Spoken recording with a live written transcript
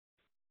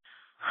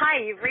Hi,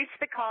 you've reached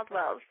the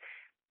Caldwells.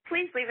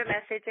 Please leave a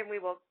message and we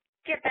will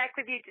get back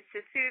with you just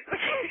as soon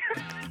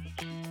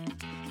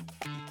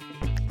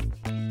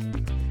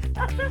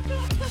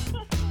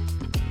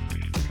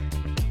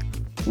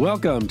as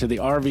Welcome to the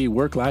RV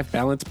Work-Life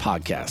Balance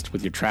Podcast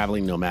with your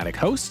traveling nomadic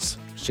hosts,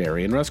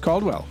 Sherri and Russ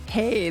Caldwell.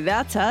 Hey,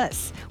 that's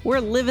us. We're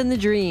living the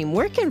dream,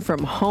 working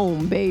from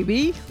home,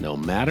 baby. No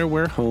matter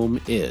where home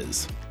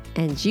is.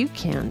 And you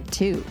can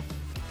too.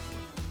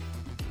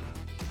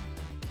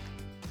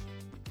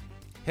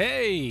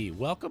 Hey,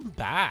 welcome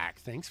back.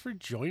 Thanks for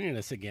joining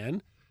us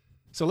again.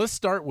 So let's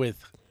start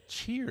with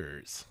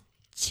cheers.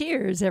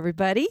 Cheers,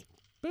 everybody.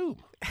 Boom.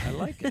 I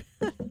like it.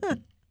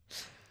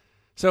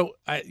 So,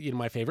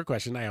 my favorite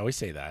question, I always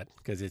say that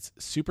because it's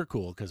super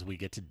cool because we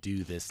get to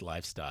do this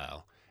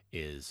lifestyle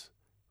is,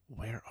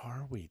 where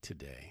are we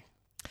today?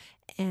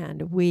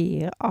 And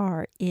we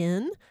are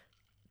in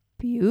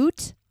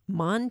Butte,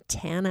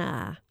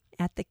 Montana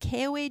at the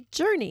KOA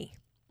Journey.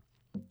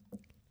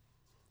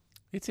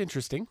 It's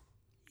interesting.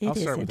 I'll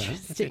start with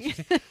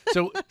that.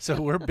 So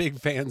we're big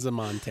fans of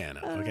Montana.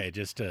 Okay,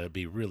 just to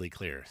be really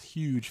clear,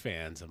 huge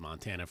fans of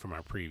Montana from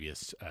our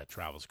previous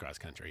travels cross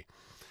country.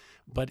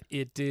 But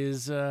it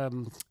is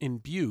in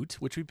Butte,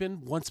 which we've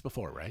been once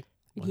before, right?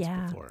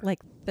 Like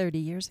 30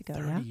 years ago.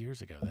 30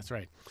 years ago, that's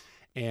right.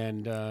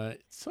 And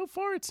so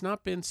far, it's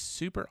not been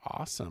super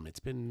awesome.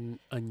 It's been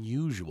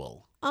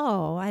unusual.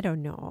 Oh, I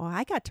don't know.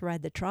 I got to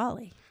ride the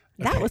trolley.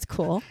 That was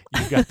cool.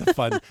 You got the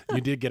fun.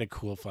 You did get a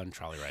cool, fun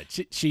trolley ride.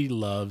 She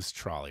loves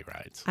trolley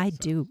rides. I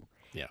do.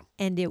 Yeah.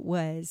 And it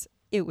was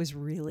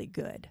really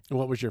good. And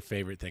what was your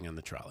favorite thing on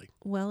the trolley?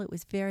 Well, it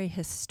was very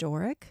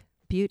historic.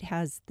 Butte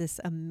has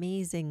this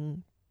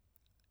amazing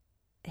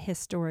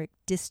historic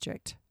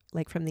district,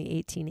 like from the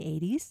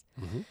 1880s,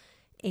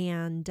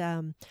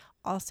 and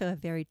also a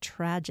very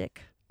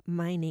tragic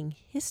mining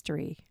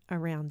history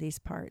around these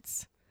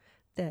parts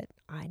that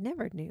I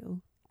never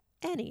knew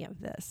any of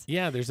this.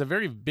 Yeah, there's a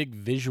very big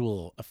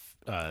visual.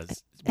 When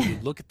you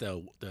look at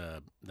the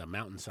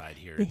mountainside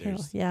here, The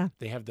hill, yeah.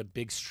 They have the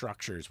big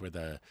structures where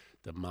the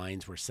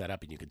mines were set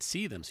up, and you could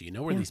see them, so you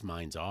know where these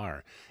mines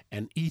are.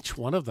 And each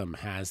one of them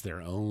has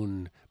their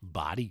own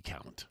body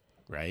count,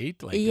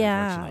 right? Like,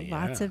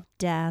 lots of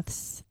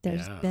deaths.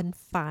 There's been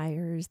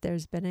fires.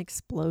 There's been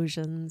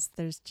explosions.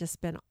 There's just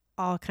been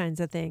all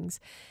kinds of things.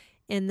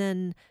 And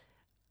then,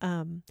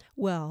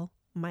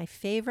 my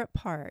favorite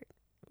part,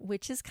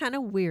 which is kind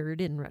of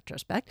weird in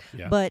retrospect,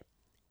 but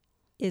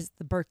is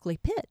the Berkeley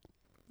Pit,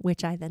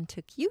 which I then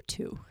took you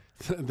to.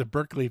 The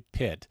Berkeley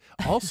Pit,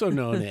 also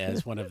known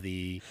as one of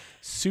the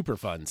super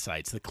fun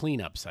sites, the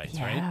cleanup sites,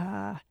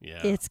 right?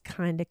 Yeah. It's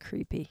kind of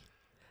creepy,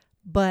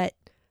 but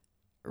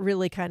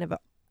really kind of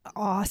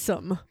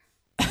awesome.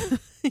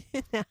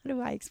 How do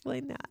I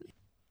explain that?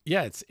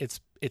 Yeah,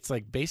 it's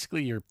like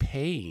basically you're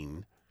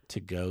paying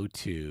to go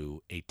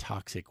to a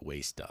toxic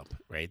waste dump,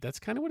 right? That's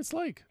kind of what it's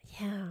like.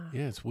 Yeah.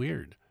 Yeah, it's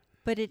weird.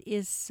 But it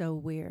is so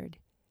weird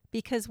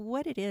because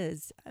what it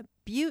is,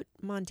 Butte,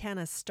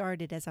 Montana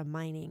started as a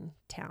mining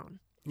town,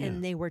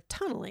 and they were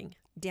tunneling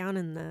down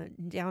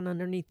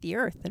underneath the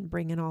earth and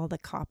bringing all the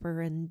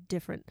copper and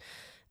different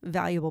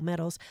valuable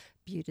metals.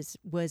 Butte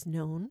was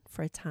known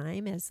for a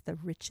time as the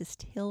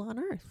richest hill on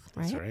earth,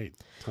 right? That's right.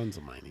 Tons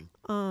of mining.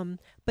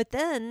 But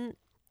then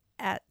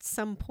at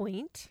some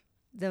point,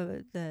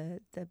 the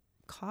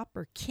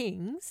copper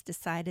kings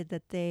decided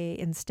that they,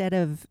 instead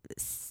of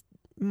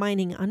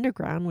mining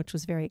underground, which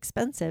was very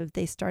expensive,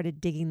 they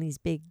started digging these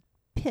big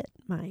pit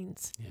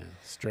mines. Yeah,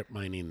 strip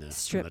mining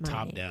from the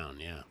top down,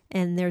 yeah.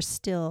 And there's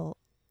still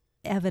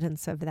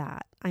evidence of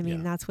that. I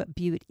mean, that's what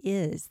Butte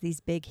is,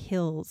 these big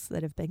hills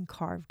that have been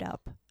carved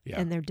up,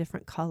 and they're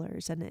different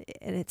colors, and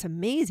it's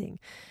amazing.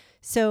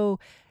 So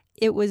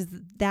it was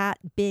that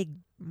big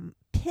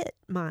pit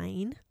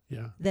mine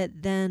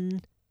that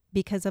then,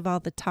 because of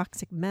all the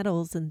toxic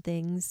metals and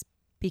things,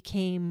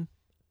 became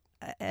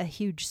a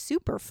huge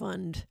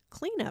Superfund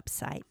cleanup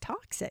site,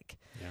 toxic.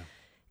 Yeah.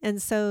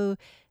 And so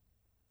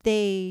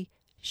they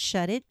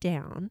shut it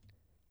down.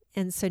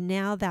 And so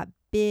now that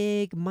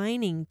big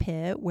mining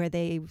pit where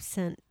they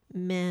sent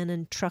men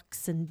and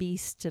trucks and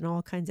beasts and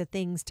all kinds of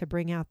things to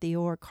bring out the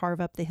ore, carve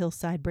up the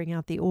hillside, bring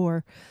out the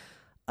ore,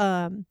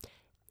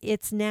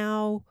 it's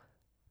now,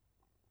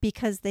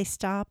 because they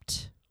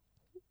stopped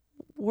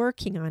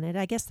working on it.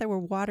 I guess there were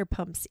water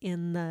pumps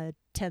in the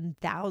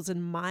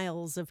 10,000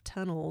 miles of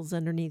tunnels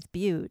underneath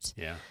Butte.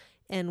 Yeah.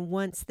 And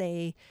once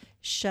they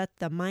shut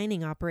the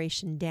mining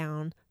operation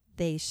down,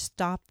 they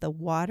stopped the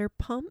water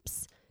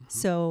pumps.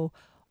 So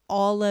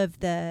all of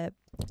the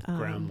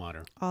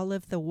groundwater, all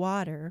of the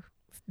water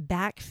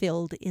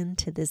backfilled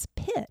into this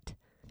pit.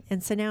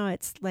 And so now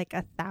it's like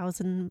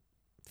 1,000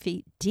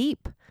 feet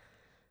deep.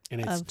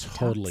 And it's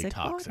totally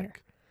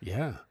toxic.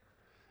 Yeah.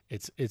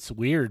 It's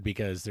weird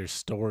because there's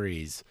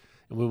stories,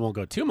 and we won't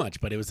go too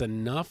much, but it was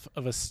enough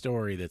of a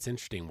story that's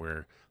interesting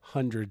where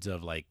hundreds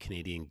of like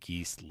Canadian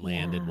geese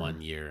landed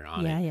one year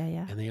on it.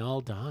 Yeah. And they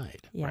all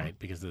died, right?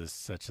 Because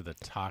of the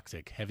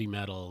toxic heavy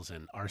metals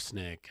and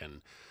arsenic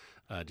and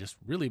just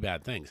really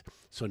bad things.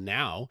 So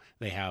now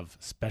they have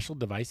special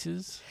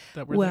devices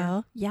that were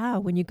Well, yeah,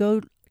 when you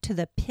go to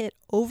the pit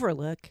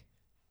overlook,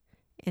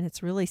 and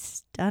it's really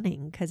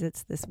stunning because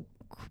it's this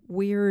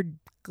weird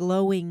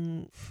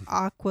glowing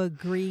aqua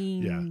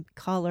green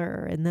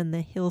color, and then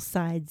the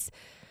hillsides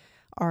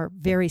are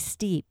very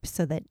steep,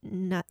 so that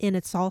and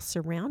it's all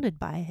surrounded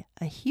by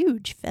a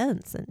huge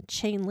fence and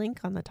chain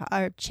link on the top,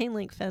 or chain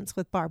link fence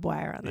with barbed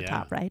wire on the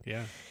top, right?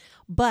 Yeah.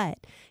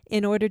 But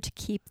in order to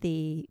keep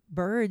the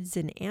birds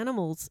and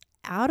animals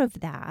out of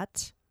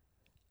that,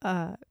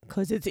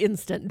 because it's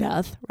instant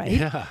death, right?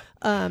 Yeah.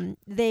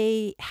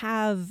 They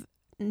have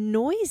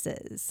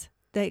noises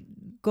that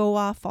go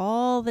off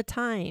all the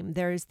time.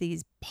 There's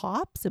these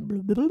pops and blah,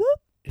 blah, blah,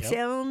 blah,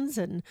 sounds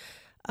and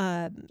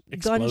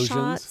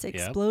gunshots,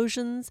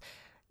 explosions.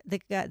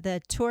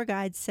 The tour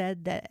guide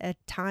said that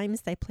at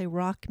times they play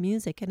rock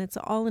music, and it's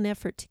all an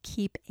effort to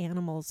keep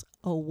animals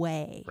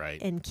away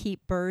and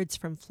keep birds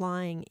from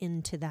flying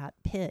into that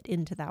pit,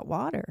 into that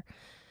water.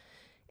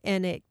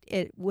 And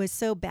it was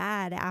so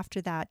bad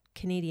after that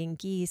Canadian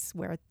geese,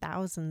 where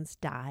thousands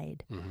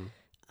died,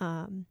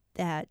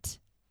 that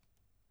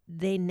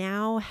they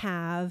now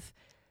have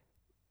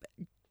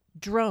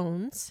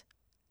drones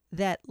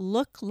that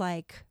look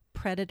like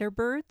predator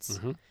birds,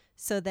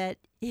 so that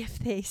if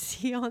they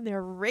see on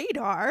their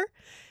radar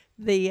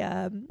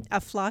a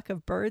flock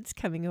of birds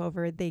coming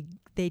over,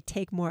 they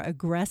take more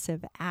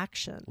aggressive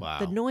action. Wow.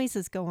 The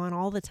noises go on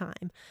all the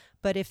time,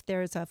 but if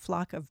there's a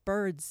flock of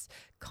birds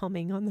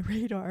coming on the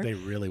radar, they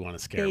really want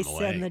to scare them away.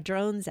 They send the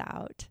drones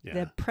out,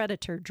 the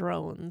predator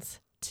drones,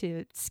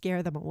 to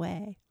scare them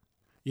away.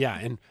 Yeah,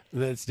 and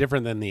that's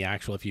different than the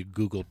actual, if you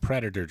Google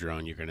predator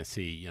drone, you're going to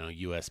see,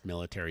 U.S.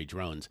 military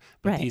drones.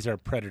 But these are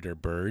predator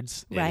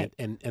birds. Right.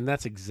 And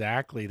that's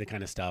exactly the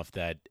kind of stuff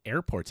that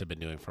airports have been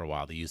doing for a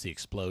while. They use the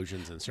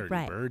explosions in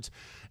certain birds.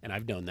 And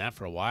I've known that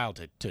for a while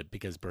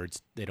because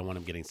birds, they don't want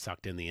them getting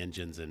sucked in the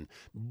engines. And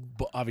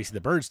obviously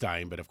the birds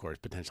dying, but of course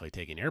potentially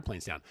taking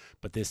airplanes down.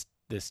 But this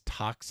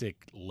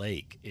toxic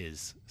lake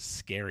is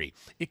scary.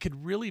 It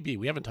could really be,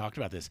 we haven't talked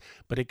about this,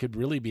 but it could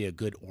really be a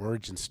good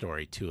origin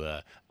story to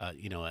a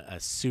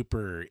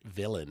super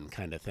villain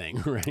kind of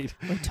thing, right?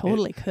 It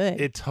totally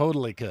could. It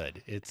totally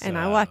could. And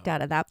I walked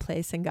out of that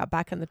place and got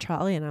back on the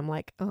trolley, and I'm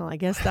like, oh, I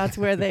guess that's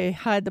where they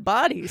hide the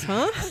bodies,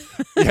 huh?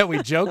 Yeah,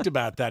 we joked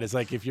about that. It's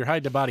like, if you're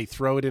hiding a body,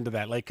 throw it into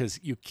that lake, because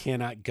you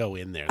cannot go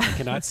in there. They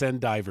cannot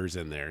send divers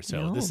in there.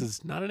 So this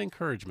is not an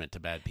encouragement to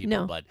bad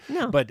people,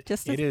 but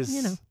just it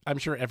is, I'm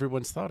sure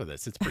everyone's thought of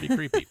this. It's pretty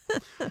creepy.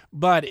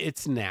 But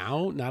it's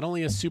now not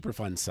only a super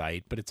fun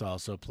site, but it's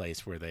also a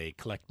place where they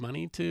collect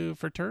money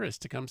for tourists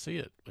to come see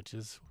it, which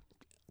is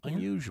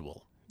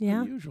unusual.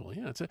 Yeah. Unusual.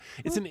 Yeah.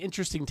 It's an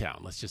interesting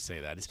town. Let's just say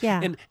that.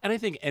 Yeah. And I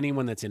think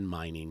anyone that's in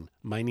mining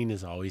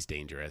is always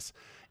dangerous,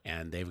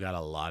 and they've got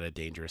a lot of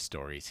dangerous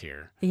stories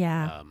here.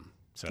 Yeah.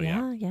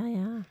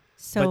 Yeah.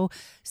 So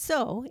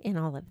in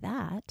all of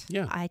that,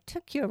 I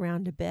took you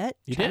around a bit,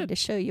 tried to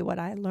show you what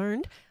I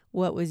learned.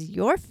 What was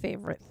your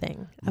favorite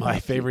thing? My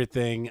favorite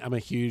thing, I'm a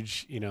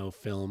huge,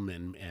 film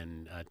and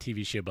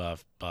TV show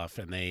buff,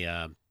 and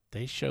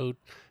they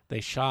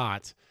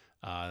shot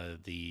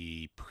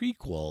the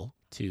prequel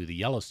to the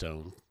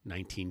Yellowstone,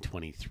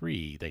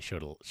 1923. They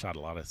shot a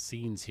lot of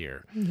scenes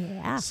here.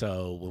 Yeah.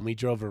 So when we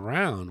drove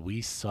around,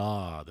 we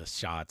saw the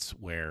shots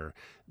where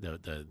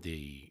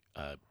the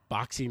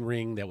boxing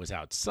ring that was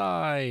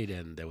outside,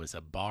 and there was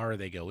a bar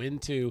they go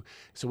into.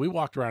 So we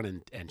walked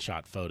around and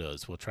shot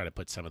photos. We'll try to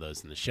put some of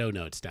those in the show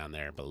notes down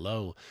there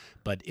below.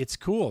 But it's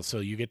cool. So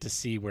you get to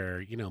see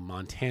where,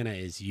 Montana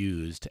is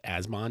used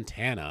as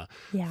Montana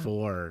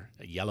for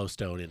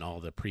Yellowstone and all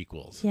the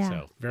prequels. Yeah.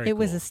 So very cool. It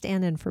was a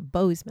stand-in for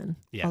Bozeman.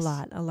 Yes.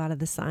 A lot of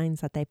the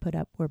signs that they put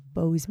up were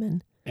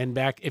Bozeman. And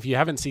back, if you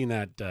haven't seen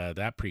that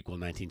prequel,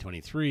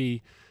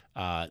 1923,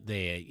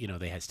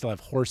 they still have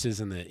horses,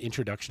 and the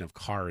introduction of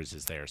cars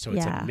is there. So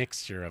it's a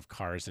mixture of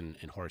cars and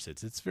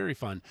horses. It's very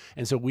fun.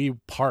 And so we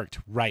parked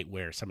right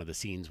where some of the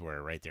scenes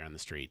were, right there on the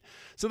street.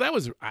 So that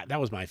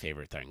was my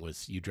favorite thing,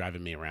 was you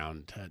driving me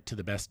around to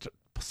the best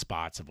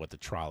spots of what the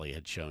trolley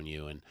had shown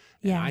you. And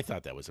I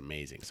thought that was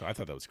amazing. So I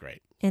thought that was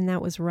great. And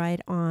that was right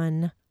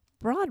on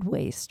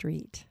Broadway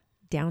Street,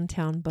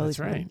 downtown Bozeman. That's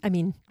right. I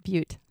mean,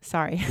 Butte.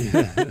 Sorry.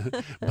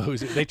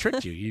 Bozeman. They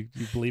tricked you. You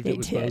believed it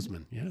was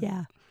Bozeman.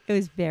 Yeah. It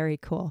was very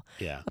cool.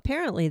 Yeah.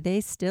 Apparently, they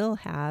still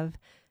have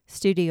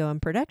studio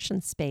and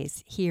production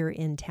space here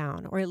in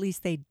town, or at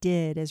least they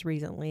did as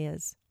recently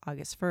as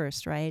August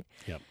 1st, right?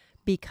 Yep.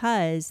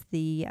 Because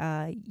the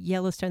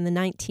Yellowstone, the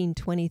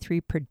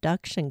 1923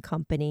 production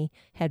company,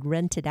 had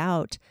rented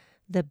out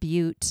the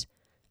Butte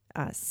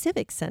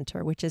Civic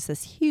Center, which is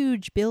this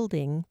huge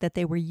building that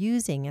they were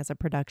using as a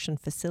production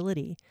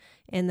facility.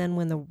 And then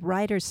when the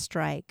writers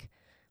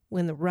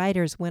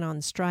went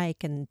on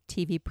strike and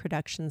TV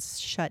productions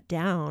shut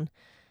down,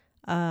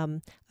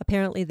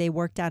 apparently they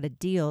worked out a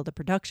deal. The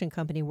production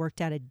company worked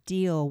out a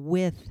deal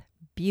with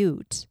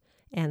Butte,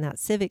 And that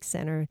Civic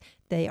Center,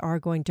 they are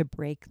going to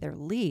break their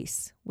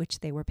lease,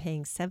 which they were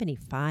paying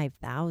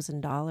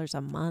 $75,000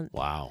 a month.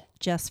 Wow.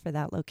 Just for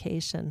that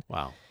location.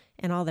 Wow.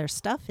 And all their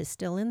stuff is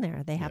still in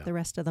there. They have the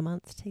rest of the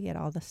month to get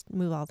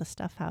move all the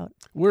stuff out.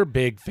 We're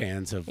big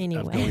fans of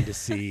going to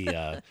see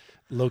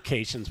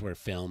locations where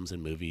films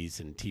and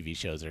movies and TV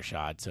shows are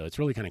shot. So it's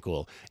really kind of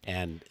cool.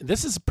 And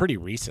this is pretty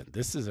recent.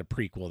 This is a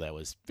prequel that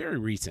was very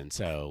recent.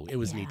 So it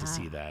was neat to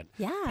see that.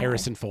 Yeah.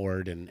 Harrison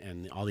Ford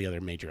and all the other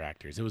major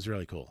actors. It was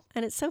really cool.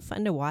 And it's so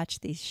fun to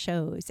watch these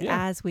shows.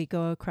 As we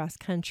go across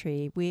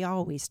country, we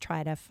always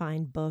try to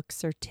find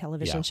books or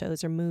television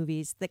shows or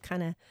movies that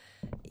kind of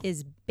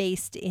is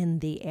based in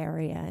the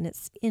area. And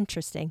it's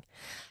interesting.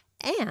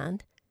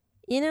 And,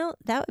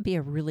 that would be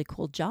a really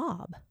cool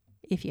job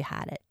if you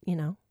had it,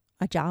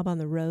 a job on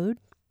the road,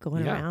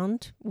 going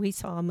around. We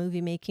saw a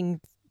movie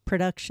making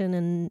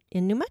production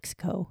in New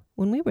Mexico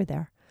when we were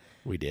there.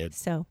 We did.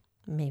 So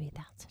maybe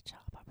that's a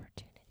job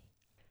opportunity.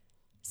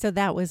 So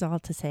that was all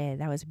to say.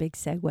 That was a big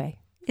segue.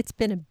 It's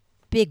been a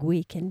big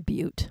week in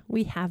Butte.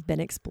 We have been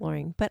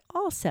exploring, but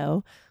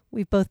also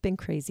we've both been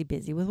crazy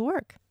busy with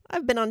work.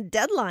 I've been on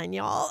deadline,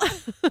 y'all.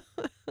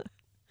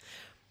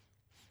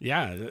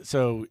 Yeah,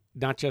 so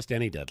not just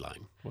any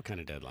deadline. What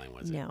kind of deadline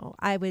was it? No,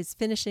 I was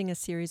finishing a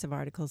series of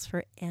articles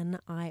for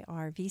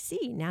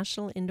NIRVC,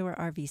 National Indoor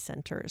RV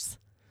Centers.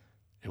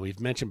 And we've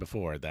mentioned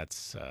before,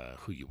 that's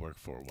who you work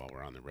for while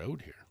we're on the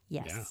road here.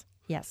 Yes, yeah.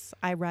 Yes.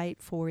 I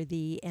write for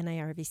the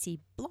NIRVC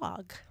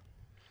blog.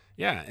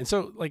 Yeah, and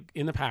so like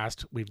in the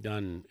past, we've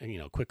done,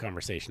 a quick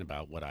conversation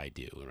about what I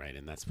do, right?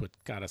 And that's what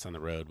got us on the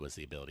road was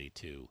the ability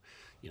to,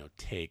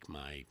 take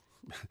my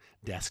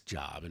desk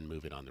job and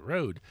move it on the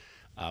road.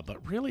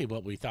 But really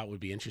what we thought would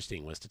be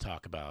interesting was to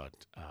talk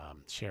about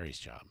Sherri's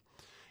job.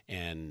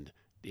 And,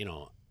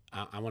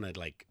 I want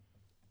to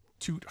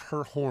toot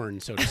her horn,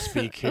 so to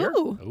speak here.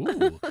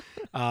 Ooh.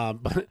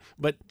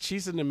 But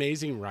she's an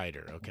amazing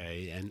writer,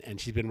 okay?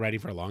 And she's been writing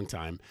for a long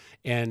time.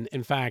 And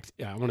in fact,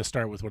 I want to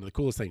start with one of the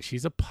coolest things.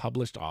 She's a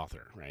published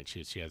author, right?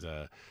 She has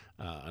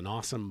an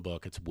awesome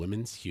book. It's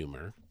Women's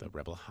Humor, The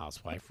Rebel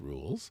Housewife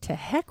Rules. To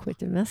heck with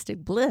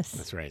domestic bliss.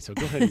 That's right. So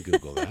go ahead and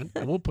Google that,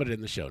 and we'll put it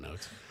in the show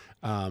notes.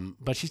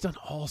 But she's done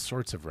all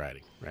sorts of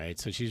writing, right?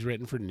 So she's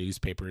written for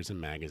newspapers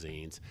and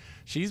magazines.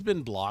 She's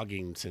been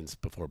blogging since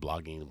before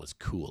blogging was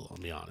cool, I'll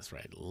be honest,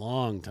 right? A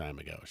long time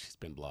ago, she's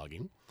been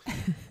blogging.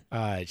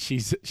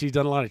 She's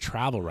done a lot of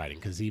travel writing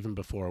because even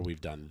before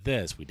we've done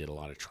this, we did a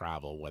lot of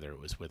travel, whether it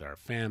was with our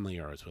family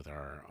or it was with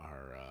our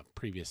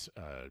previous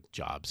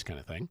jobs kind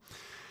of thing.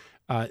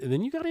 And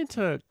then you got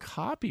into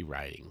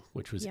copywriting,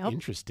 which was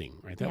interesting,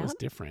 right? That was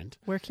different.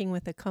 Working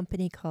with a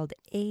company called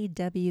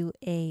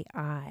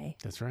AWAI.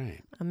 That's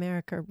right.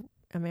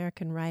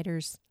 American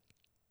Writers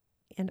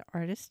and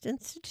Artists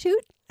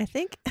Institute, I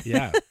think.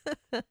 Yeah.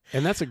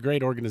 And that's a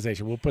great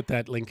organization. We'll put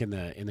that link in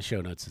the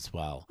show notes as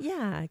well.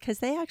 Yeah, because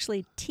they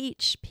actually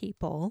teach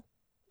people,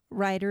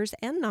 writers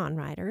and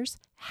non-writers,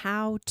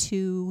 how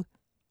to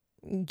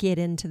get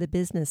into the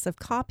business of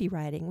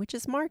copywriting, which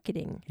is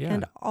marketing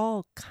and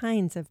all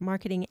kinds of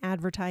marketing,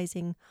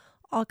 advertising,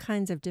 all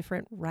kinds of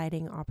different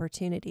writing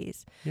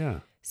opportunities. Yeah.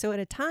 So at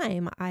a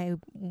time, I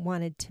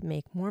wanted to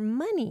make more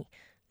money.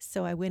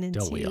 So I went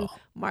into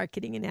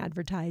marketing and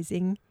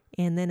advertising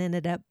and then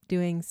ended up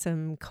doing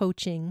some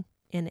coaching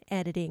and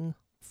editing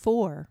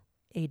for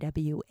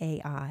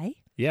AWAI.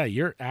 Yeah,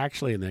 you're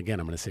actually, and again,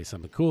 I'm going to say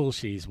something cool.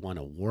 She's won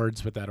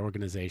awards with that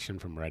organization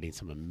from writing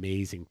some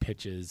amazing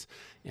pitches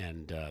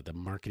and the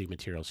marketing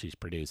material she's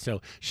produced.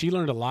 So she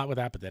learned a lot with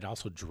that, but that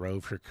also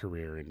drove her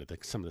career into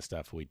some of the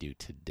stuff we do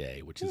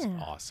today, which is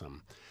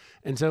awesome.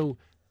 And so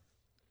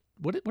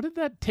what did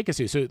that take us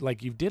to? So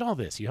you did all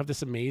this. You have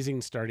this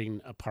amazing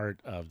starting a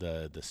part of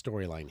the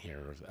storyline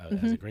here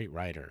as a great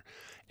writer.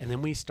 And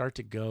then we start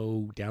to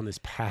go down this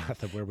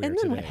path of where we are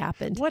today. And then what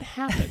happened? What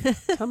happened?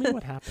 Tell me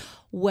what happened.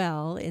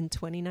 Well, in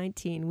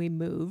 2019, we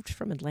moved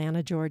from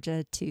Atlanta,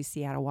 Georgia to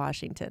Seattle,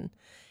 Washington.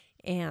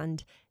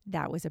 And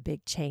that was a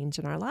big change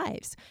in our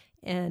lives.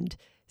 And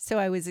so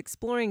I was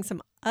exploring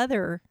some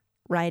other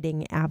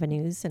writing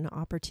avenues and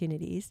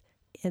opportunities.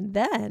 And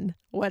then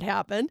what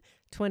happened?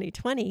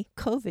 2020,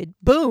 COVID,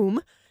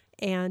 boom.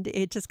 And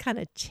it just kind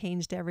of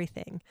changed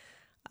everything.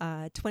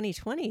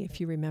 2020, if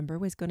you remember,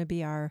 was going to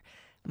be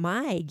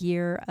my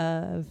year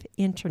of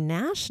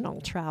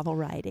international travel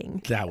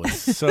writing. That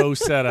was so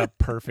set up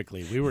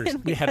perfectly.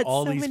 We had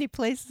all so these many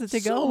places to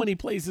go. So many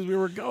places we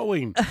were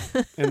going.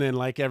 And then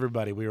like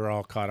everybody, we were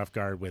all caught off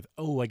guard with,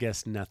 I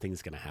guess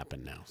nothing's going to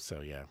happen now.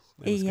 So yeah,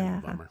 it was kind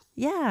of a bummer.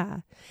 Yeah.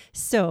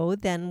 So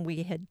then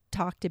we had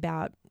talked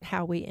about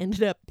how we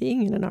ended up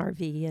being in an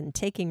RV and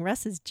taking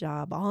Russ's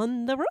job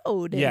on the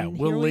road. Yeah, and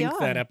we'll link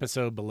that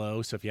episode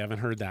below. So if you haven't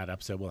heard that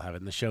episode, we'll have it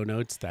in the show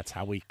notes. That's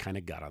how we kind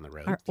of got on the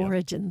road. Our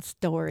origin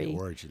story. The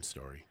origin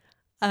story.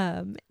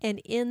 And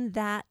in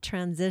that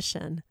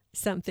transition,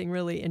 something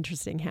really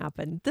interesting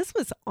happened. This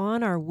was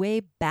on our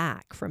way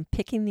back from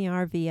picking the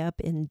RV up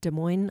in Des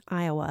Moines,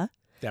 Iowa.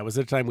 That was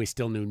the time we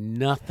still knew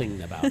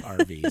nothing about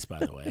RVs, by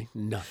the way.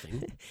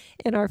 Nothing.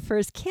 In our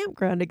first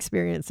campground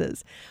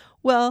experiences.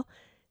 Well,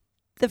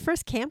 the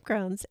first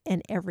campgrounds,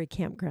 and every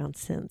campground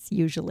since,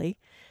 usually,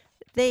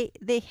 they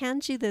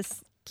hand you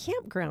this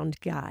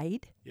campground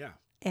guide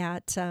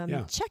at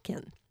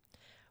check-in,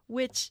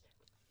 which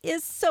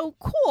is so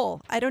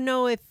cool. I don't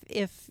know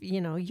if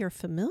you're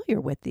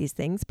familiar with these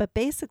things, but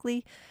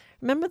basically,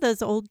 remember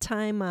those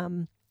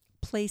old-time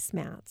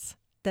placemats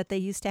that they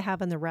used to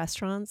have in the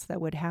restaurants that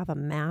would have a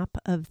map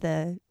of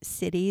the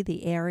city,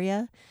 the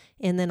area,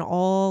 and then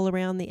all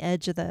around the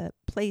edge of the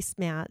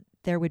placemat,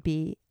 there would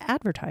be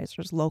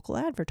advertisers, local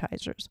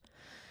advertisers.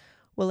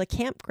 Well, a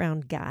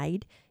campground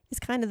guide is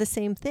kind of the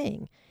same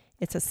thing.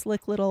 It's a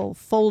slick little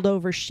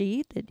fold-over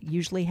sheet. It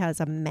usually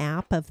has a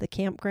map of the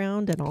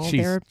campground and all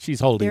she's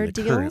holding their the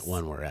deals. Current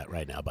one we're at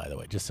right now, by the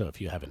way, just so if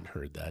you haven't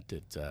heard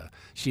that.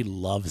 She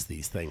loves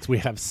these things. We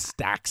have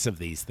stacks of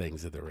these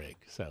things at the rig,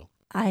 so...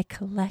 I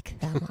collect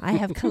them. I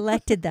have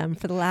collected them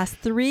for the last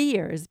 3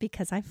 years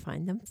because I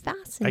find them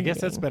fascinating. I guess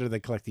that's better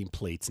than collecting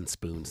plates and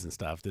spoons and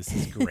stuff. This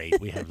is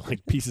great. We have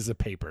like pieces of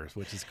paper,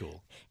 which is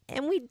cool.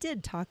 And we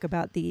did talk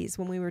about these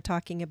when we were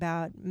talking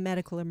about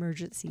medical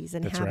emergencies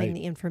and having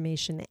the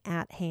information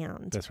at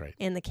hand. That's right.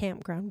 And the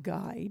campground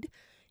guide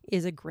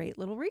is a great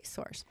little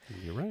resource.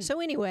 You're right. So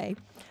anyway,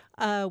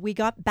 we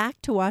got back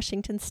to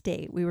Washington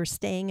State. We were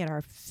staying at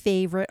our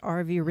favorite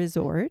RV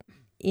resort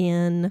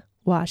in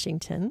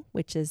Washington,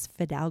 which is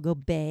Fidalgo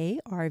Bay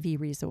RV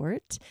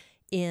Resort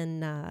in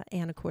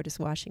Anacortes,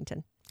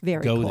 Washington.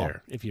 Very cool. Go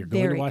there. If you're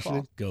going to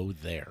Washington, go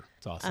there.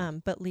 It's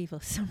awesome. But leave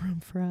some room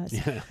for us.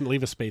 Yeah,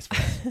 leave a space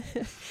for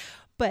us.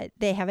 But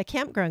they have a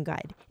campground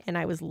guide, and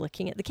I was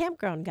looking at the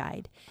campground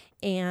guide,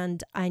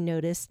 and I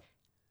noticed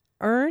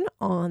earn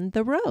on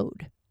the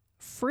road.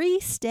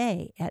 Free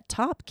stay at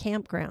top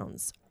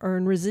campgrounds.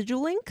 Earn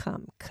residual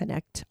income.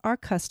 Connect our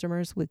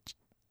customers with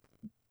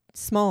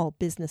small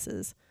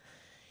businesses.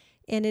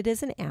 And it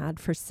is an ad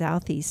for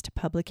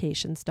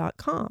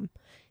southeastpublications.com.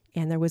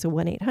 And there was a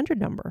 1-800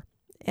 number.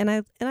 And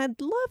I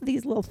love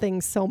these little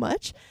things so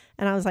much.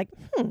 And I was like,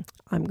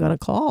 I'm going to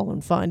call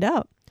and find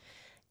out.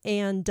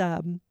 And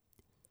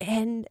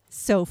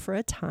so for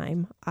a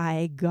time,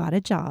 I got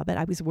a job, and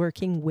I was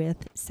working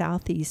with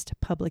Southeast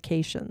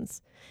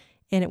Publications.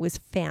 And it was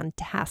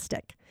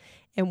fantastic.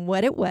 And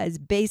what it was,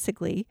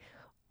 basically,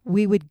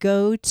 we would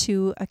go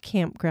to a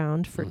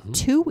campground for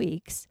 2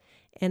 weeks,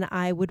 and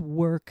I would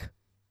work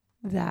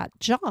that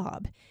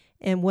job.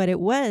 And what it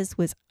was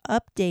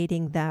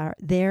updating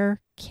their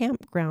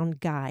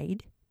campground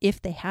guide,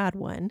 if they had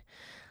one,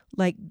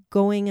 like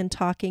going and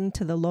talking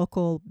to the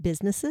local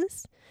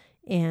businesses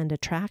and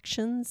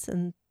attractions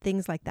and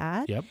things like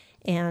that,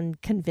 and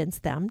convince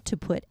them to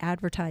put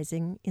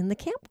advertising in the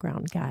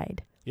campground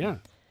guide. Yeah.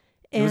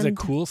 It was a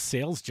cool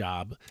sales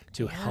job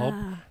to help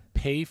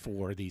pay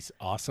for these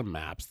awesome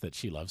maps that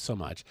she loves so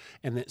much.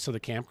 And so the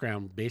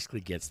campground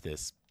basically gets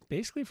this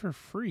basically for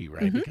free,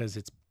 right? Because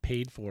it's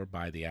paid for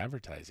by the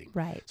advertising.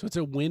 Right. So it's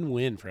a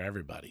win-win for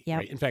everybody. Yep.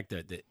 Right? In fact,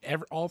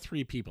 all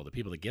three people, the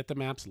people that get the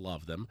maps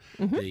love them.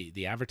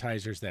 The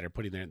advertisers that are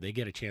putting there, they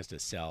get a chance to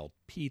sell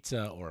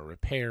pizza or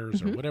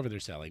repairs or whatever they're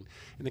selling.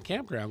 And the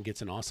campground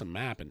gets an awesome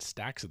map and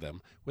stacks of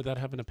them without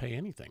having to pay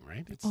anything,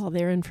 right? All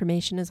their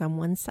information is on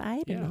one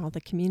side and all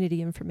the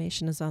community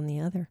information is on the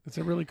other. It's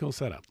a really cool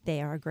setup.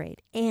 They are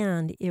great.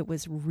 And it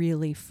was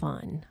really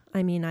fun.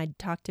 I mean, I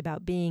talked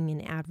about being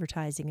in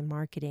advertising and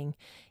marketing.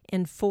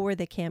 And for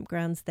the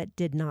campgrounds that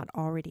did not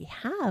already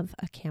have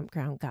a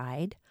campground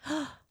guide,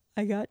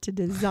 I got to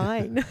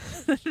design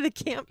the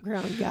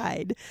campground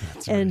guide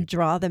and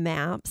draw the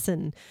maps.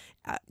 And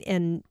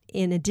in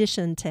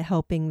addition to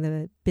helping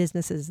the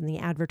businesses and the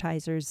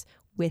advertisers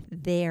with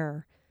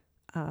their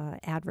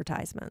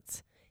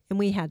advertisements. And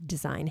we had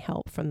design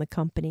help from the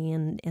company,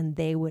 and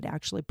they would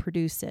actually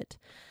produce it.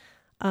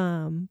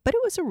 But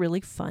it was a really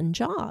fun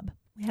job.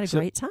 We had a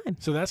great time.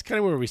 So that's kind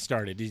of where we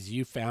started, is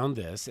you found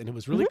this, and it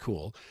was really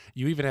cool.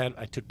 You even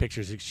I took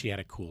pictures. She had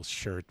a cool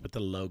shirt with the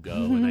logo,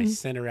 and I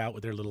sent her out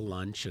with her little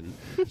lunch, and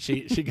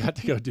she got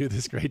to go do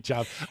this great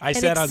job. I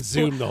sat on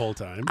Zoom the whole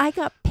time. I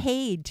got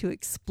paid to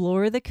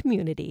explore the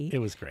community. It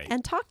was great.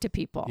 And talk to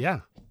people.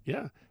 Yeah.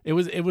 Yeah, it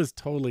was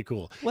totally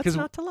cool. What's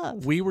not to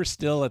love? We were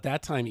still at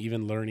that time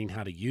even learning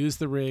how to use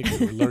the rig.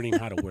 We were learning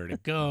where to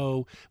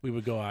go. We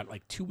would go out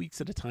like 2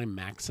 weeks at a time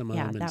maximum.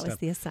 Yeah, and that stuff. Was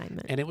the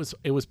assignment. And it was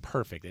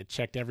perfect. It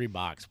checked every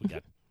box. We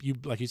got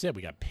like you said,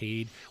 we got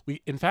paid.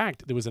 In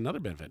fact, there was another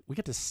benefit. We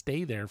got to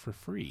stay there for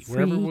free.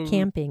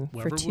 Camping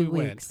for 2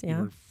 weeks. You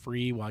were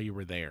free while you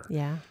were there.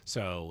 Yeah.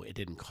 So it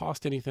didn't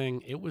cost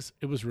anything. It was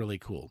really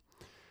cool.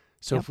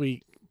 So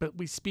But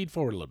we speed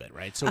forward a little bit,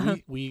 right? So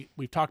we've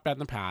talked about in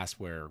the past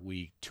where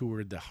we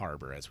toured the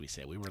harbor, as we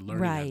say. We were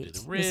learning how to do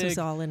the rig. This was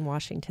all in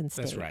Washington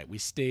State. That's right. We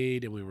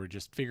stayed, and we were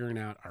just figuring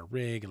out our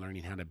rig and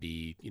learning how to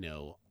be,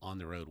 on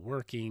the road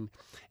working.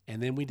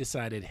 And then we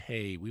decided,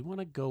 hey, we want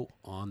to go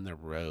on the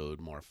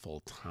road more full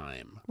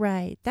time.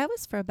 Right. That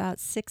was for about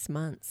 6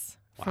 months.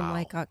 Wow. From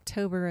like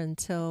October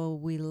until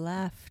we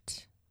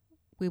left.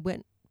 We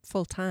went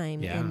full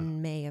time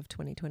in May of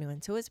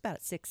 2021. So it was about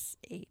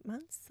 6-8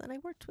 months that I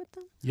worked with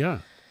them. Yeah.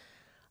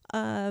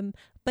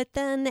 But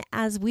then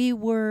as we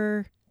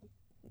were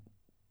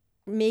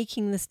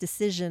making this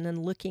decision and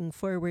looking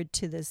forward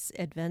to this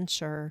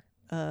adventure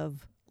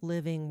of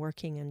living,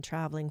 working, and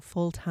traveling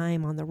full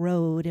time on the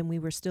road, and we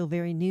were still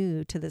very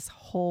new to this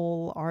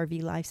whole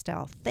RV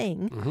lifestyle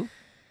thing.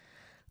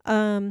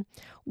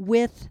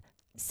 With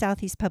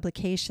Southeast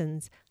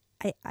Publications,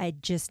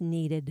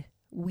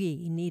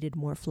 we needed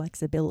more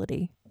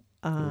flexibility.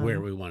 Where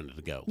we wanted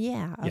to go.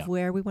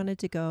 Where we wanted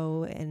to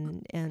go,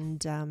 and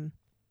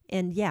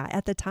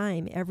at the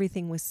time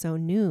everything was so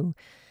new.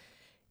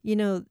 You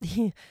know,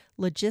 the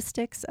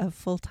logistics of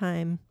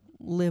full-time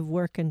live,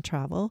 work, and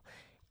travel,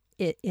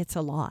 it's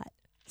a lot.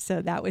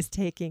 So that was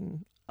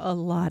taking a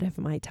lot of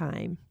my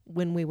time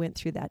when we went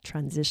through that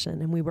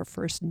transition and we were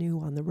first new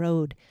on the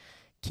road,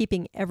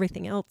 keeping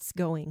everything else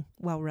going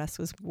while Russ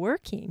was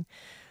working.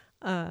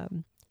 I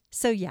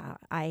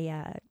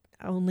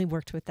only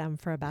worked with them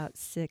for about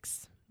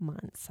 6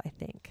 months, I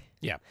think.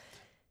 Yeah.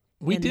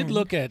 We did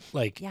look at,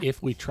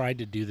 if we tried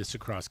to do this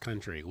across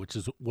country, which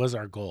was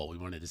our goal. We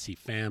wanted to see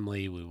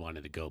family. We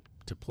wanted to go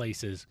to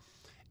places.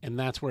 And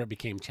that's where it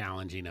became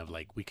challenging of,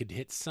 we could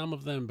hit some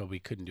of them, but we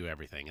couldn't do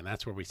everything. And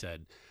that's where we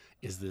said,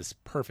 is this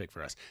perfect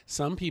for us?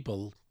 Some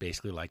people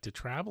basically like to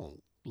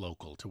travel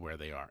local to where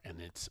they are, and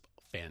it's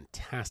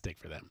fantastic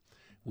for them.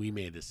 We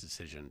made this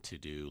decision to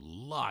do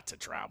lots of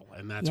travel,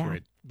 and that's where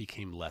it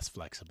became less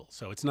flexible.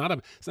 So it's not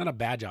a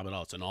bad job at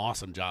all. It's an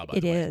awesome job.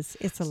 It is.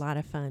 It's a lot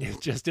of fun.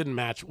 It just didn't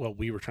match what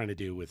we were trying to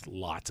do with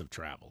lots of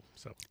travel.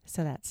 So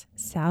that's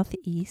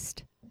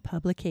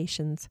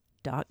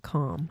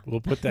southeastpublications.com.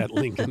 We'll put that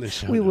link in the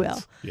show notes. We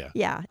will. Yeah.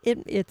 Yeah.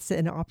 It's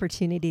an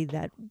opportunity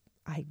that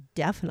I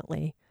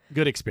definitely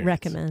good experience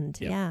recommend.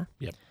 Yep. Yeah.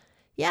 Yep.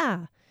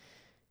 Yeah.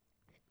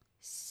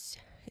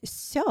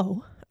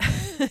 So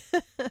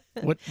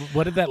what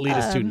did that lead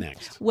us to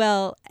next?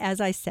 Well, as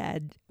I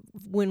said,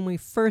 when we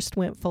first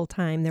went full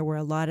time, there were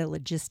a lot of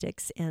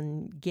logistics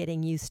and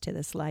getting used to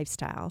this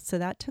lifestyle. So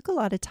that took a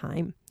lot of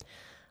time.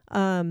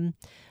 And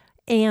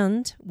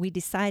we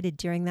decided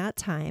during that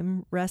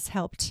time, Russ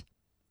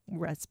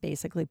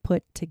basically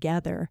put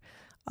together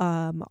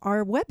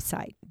our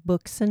website,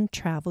 Books and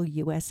Travel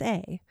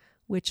USA,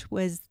 which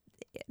was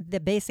the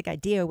basic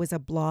idea was a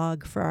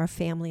blog for our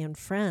family and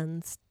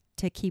friends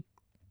to keep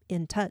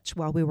in touch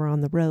while we were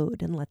on the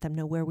road and let them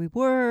know where we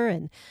were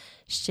and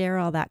share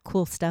all that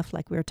cool stuff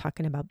like we were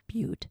talking about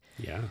Butte.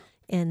 Yeah.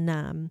 And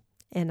I'm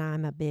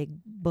a big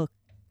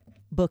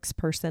books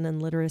person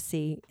and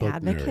literacy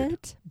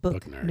advocate.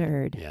 Book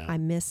nerd. Yeah. I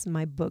miss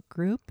my book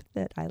group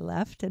that I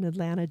left in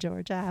Atlanta,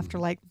 Georgia after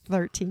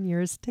 13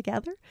 years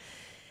together.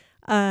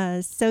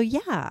 I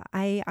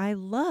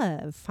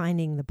love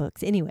finding the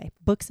books. Anyway,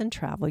 Books and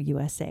Travel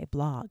USA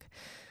blog.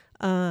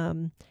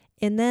 And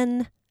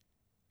then,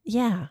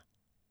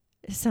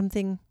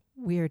 something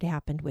weird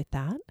happened with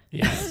that.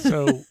 Yeah.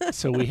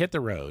 So we hit the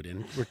road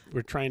and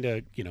we're trying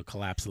to,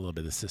 collapse a little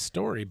bit of this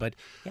story. But,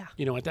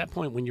 at that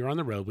point, when you're on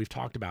the road, we've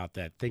talked about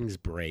that things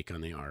break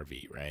on the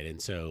RV, right?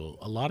 And so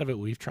a lot of it,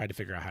 we've tried to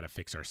figure out how to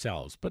fix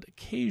ourselves, but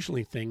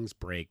occasionally things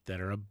break that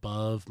are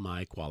above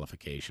my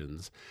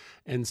qualifications.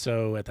 And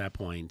so at that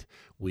point,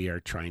 we are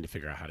trying to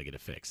figure out how to get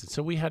it fixed. And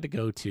so we had to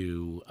go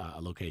to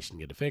a location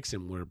to get it fixed.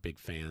 And we're big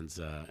fans.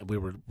 We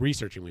were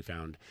researching, we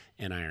found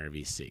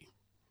NIRVC.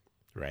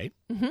 Right?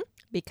 Mm-hmm.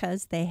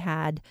 Because they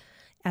had,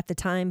 at the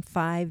time,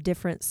 5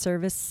 different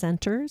service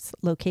centers,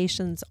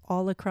 locations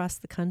all across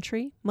the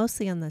country,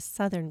 mostly on the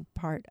southern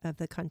part of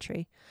the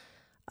country.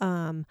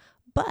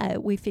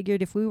 But we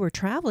figured if we were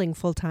traveling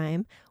full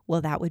time,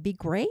 well, that would be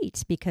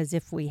great because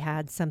if we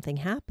had something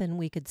happen,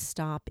 we could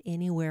stop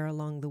anywhere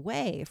along the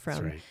way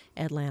from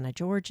Atlanta,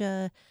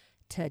 Georgia,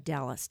 to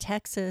Dallas,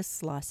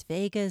 Texas, Las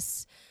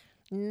Vegas,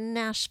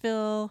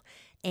 Nashville,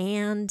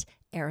 and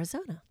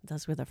Arizona.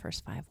 Those were the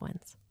first 5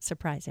 ones.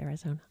 Surprise,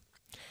 Arizona.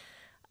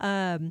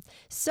 All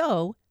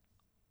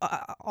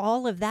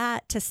of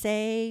that to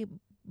say,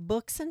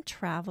 Books and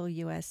Travel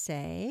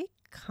USA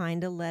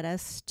kind of led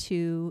us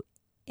to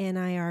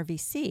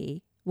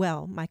NIRVC.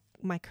 Well, my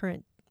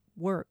current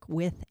work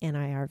with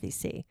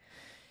NIRVC.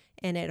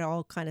 And it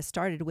all kind of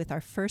started with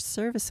our first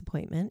service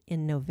appointment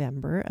in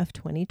November of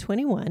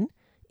 2021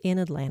 in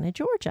Atlanta,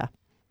 Georgia.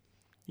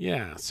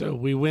 Yeah, so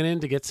we went in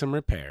to get some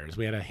repairs.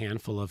 We had a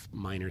handful of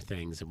minor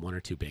things and 1 or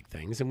 2 big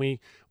things. And we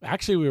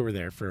were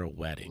there for a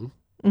wedding.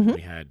 Mm-hmm.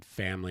 We had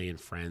family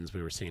and friends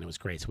we were seeing. It was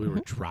great. So we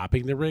were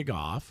dropping the rig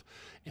off,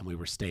 and we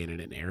were staying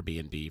in an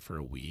Airbnb for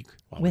a week.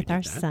 With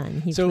our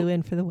son. He flew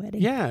in for the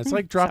wedding. Yeah, it's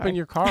like dropping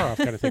your car off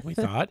kind of thing, we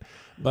thought.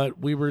 But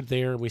we were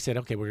there. We said,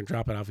 okay, we're going to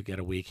drop it off. We got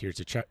a week.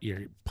 Here's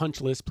your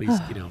punch list. Please,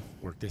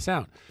 work this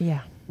out.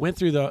 Yeah. Went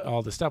through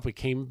all the stuff. We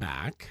came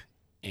back.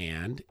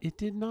 And it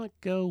did not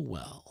go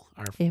well.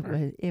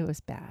 It was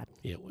bad.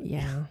 It was.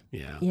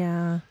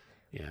 Yeah.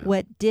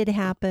 What did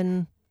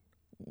happen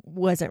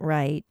wasn't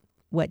right.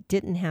 What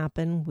didn't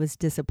happen was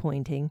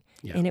disappointing.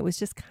 Yeah. And it was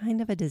just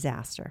kind of a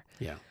disaster.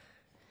 Yeah.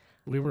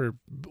 We were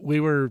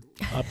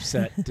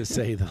upset to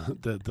say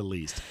the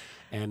least.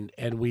 And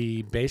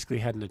we basically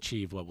hadn't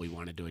achieved what we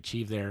wanted to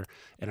achieve there,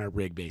 and our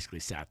rig basically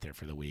sat there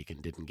for the week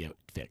and didn't get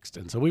fixed.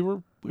 And so we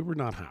were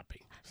not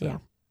happy. So,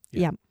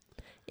 yeah.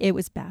 It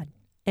was bad.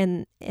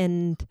 And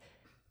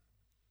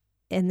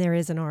there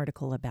is an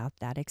article about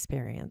that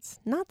experience.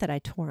 Not that I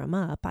tore them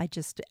up. I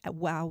just,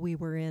 while we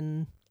were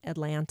in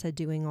Atlanta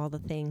doing all the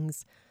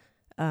things,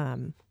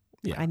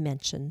 I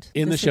mentioned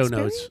in the show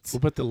experience. notes. We'll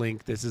put the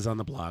link. This is on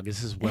the blog.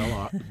 This is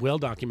well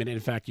documented. In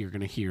fact, you're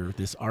going to hear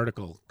this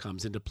article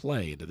comes into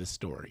play into this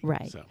story.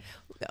 Right.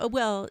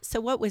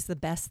 So what was the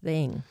best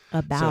thing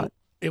about? So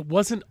it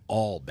wasn't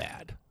all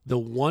bad. The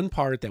one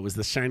part that was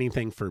the shining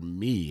thing for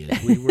me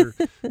is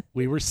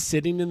we were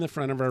sitting in the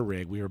front of our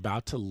rig. We were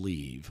about to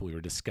leave. We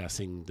were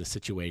discussing the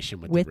situation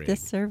with the rig. With the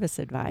service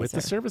advisor. With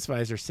the service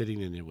advisor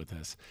sitting in it with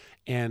us.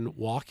 And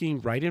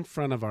walking right in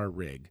front of our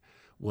rig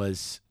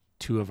was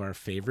two of our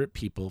favorite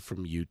people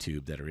from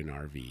YouTube that are in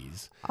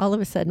RVs. All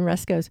of a sudden,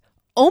 Russ goes,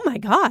 "Oh my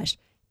gosh,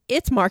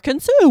 it's Mark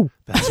and Sue."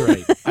 That's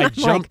right. I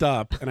jumped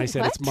up and I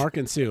said, "It's Mark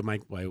and Sue." My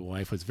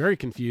wife was very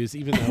confused,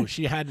 even though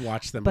she had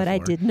watched them before. But I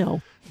did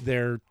know.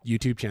 Their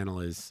YouTube channel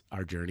is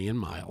Our Journey in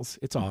Miles.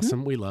 It's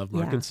awesome. We love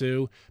Mark and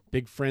Sue.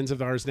 Big friends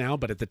of ours now,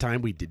 but at the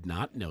time we did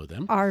not know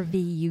them. RV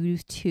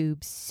YouTube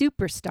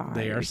superstars.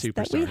 They are superstars.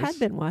 That we had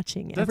been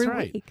watching every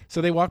week.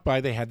 So they walked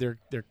by, they had their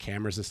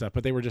cameras and stuff,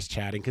 but they were just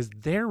chatting because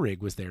their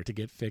rig was there to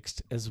get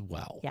fixed as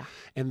well. Yeah.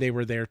 And they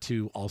were there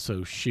to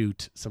also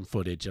shoot some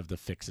footage of the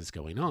fixes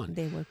going on.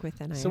 They work with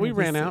NIRVC. So we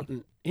ran out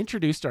and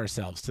introduced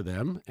ourselves to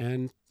them,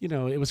 and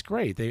it was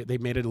great. They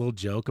made a little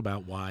joke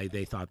about why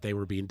they thought they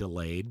were being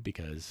delayed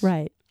because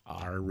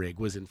our rig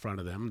was in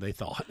front of them. They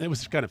thought it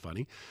was kind of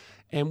funny,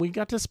 and we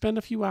got to spend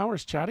a few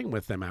hours chatting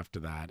with them after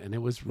that, and it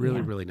was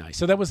really really nice.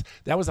 So that was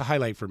a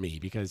highlight for me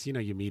because you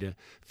meet a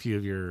few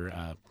of your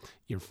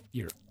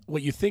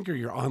what you think are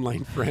your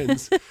online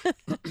friends.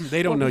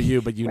 They don't know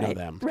you, but you know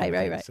them.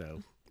 Right.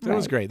 So that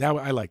was great.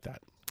 I like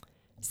that.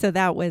 So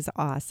that was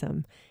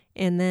awesome.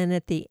 And then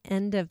at the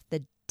end of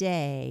the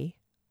day,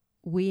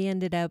 we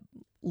ended up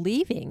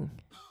leaving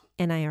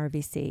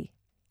NIRVC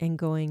and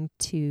going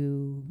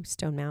to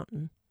Stone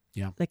Mountain,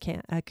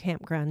 a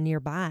campground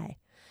nearby.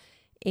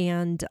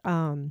 And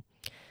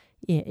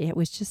it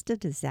was just a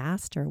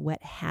disaster,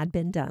 what had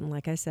been done,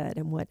 like I said,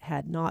 and what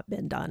had not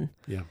been done.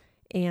 Yeah.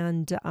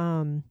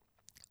 And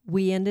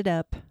we ended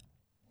up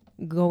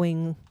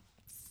going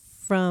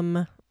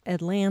from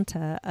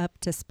Atlanta up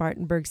to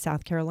Spartanburg,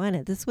 South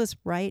Carolina. This was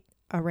right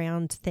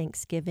around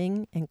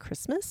Thanksgiving and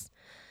Christmas.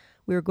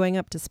 We were going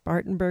up to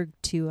Spartanburg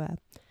to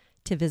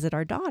visit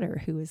our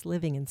daughter, who was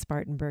living in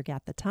Spartanburg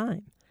at the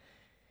time.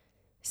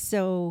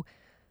 So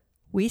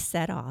we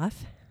set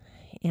off,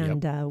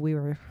 and we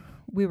were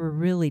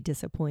really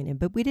disappointed,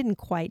 but we didn't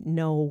quite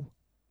know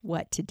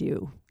what to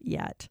do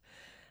yet.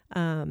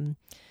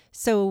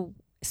 So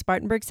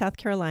Spartanburg, South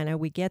Carolina,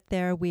 we get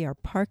there. We are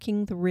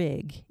parking the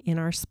rig in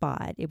our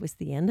spot. It was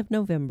the end of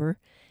November.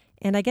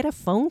 And I get a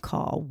phone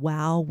call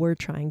while we're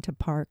trying to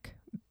park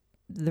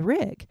the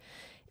rig.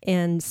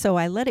 And so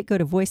I let it go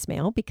to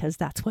voicemail because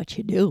that's what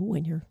you do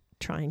when you're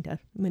trying to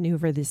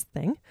maneuver this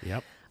thing.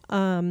 Yep.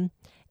 And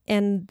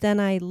then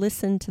I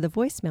listened to the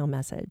voicemail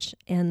message,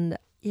 and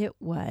it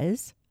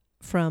was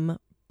from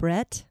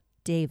Brett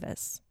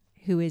Davis,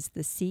 who is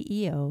the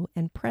CEO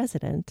and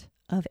president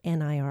of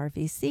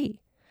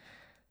NIRVC.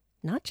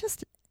 Not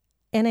just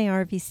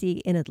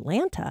NIRVC in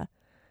Atlanta,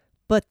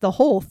 but the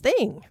whole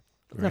thing.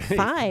 The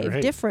 5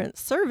 different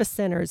service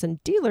centers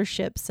and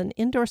dealerships and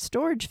indoor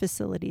storage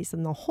facilities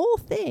and the whole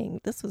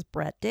thing. This was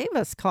Brett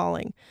Davis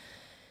calling.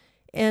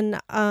 And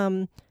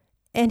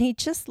he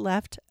just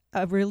left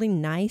a really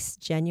nice,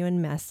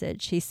 genuine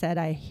message. He said,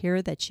 "I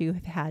hear that you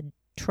have had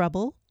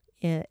trouble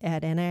at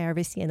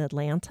NIRVC in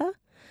Atlanta.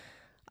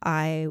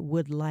 I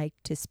would like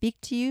to speak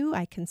to you.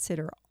 I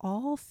consider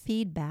all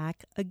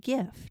feedback a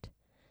gift.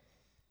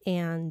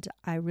 And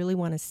I really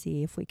want to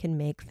see if we can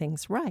make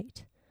things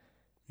right."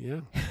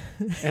 Yeah.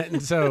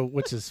 And so,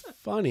 which is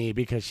funny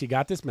because she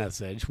got this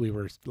message. We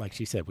were, like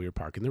she said, we were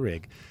parking the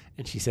rig,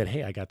 and she said,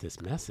 "Hey, I got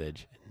this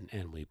message,"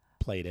 and we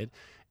played it.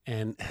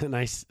 And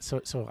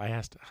so I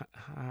asked,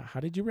 how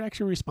did you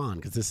actually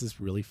respond? Because this is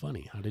really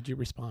funny. How did you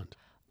respond?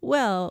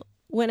 Well,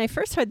 when I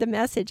first heard the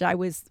message, I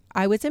was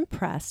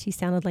impressed. He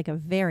sounded like a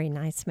very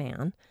nice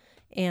man,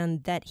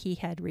 and that he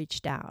had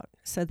reached out.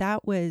 So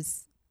that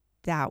was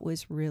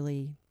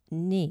really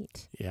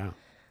neat. Yeah.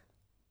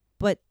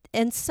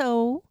 And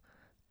so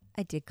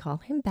I did call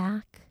him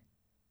back,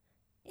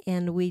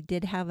 and we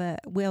did have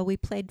we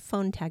played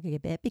phone tag a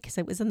bit because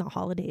it was in the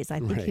holidays. I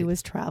think he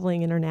was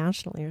traveling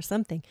internationally or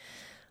something.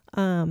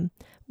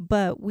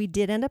 But we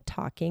did end up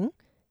talking,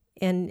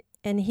 and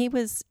he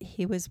was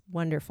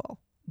wonderful.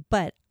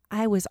 But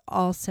I was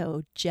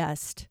also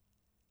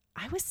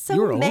I was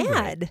so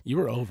mad. You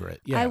were over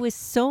it. Yeah. I was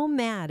so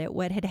mad at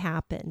what had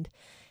happened.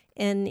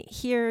 And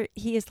here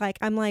he is like,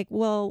 I'm like,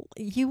 well,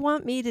 you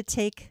want me to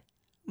take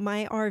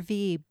my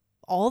RV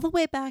all the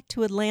way back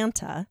to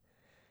Atlanta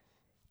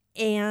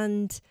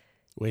and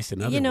waste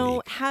another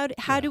week.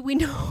 How do we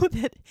know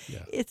that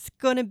it's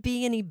going to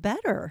be any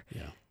better?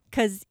 Yeah.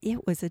 Because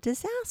it was a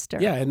disaster.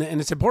 Yeah, and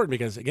it's important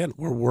because, again,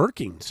 we're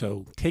working.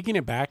 So taking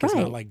it back is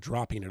not like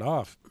dropping it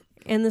off.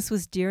 And this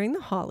was during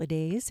the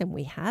holidays, and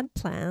we had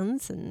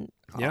plans and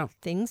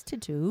things to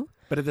do.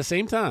 But at the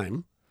same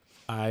time,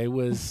 I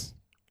was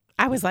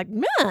like,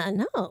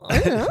 man, no.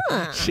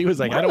 She was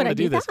like, I don't want to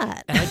do this.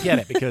 And I get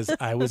it, because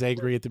I was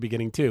angry at the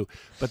beginning too.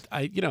 But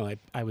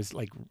I was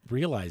like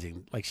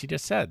realizing, like she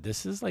just said,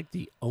 this is like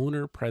the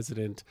owner,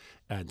 president,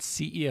 and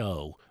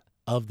CEO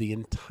of the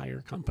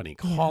entire company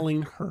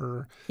calling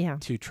her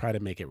to try to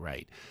make it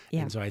right.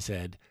 Yeah. And so I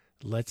said,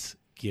 let's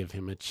give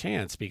him a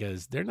chance,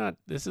 because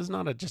this is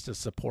not just a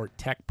support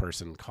tech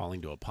person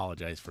calling to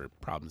apologize for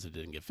problems that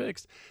didn't get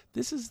fixed.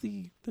 This is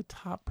the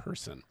top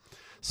person.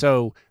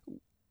 So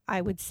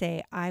I would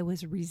say I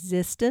was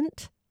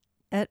resistant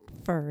at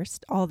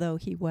first, although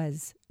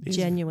he's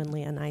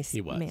genuinely a nice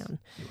man.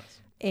 He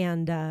was.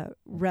 And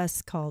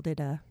Russ called it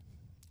a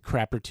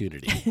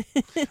crapportunity.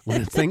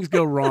 When things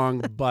go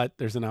wrong, but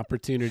there's an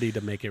opportunity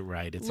to make it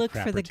right, it's Look a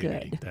crapportunity. For the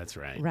good. That's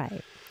right.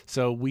 Right.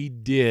 So we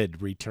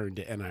did return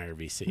to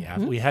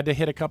NIRVC. We had to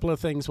hit a couple of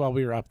things while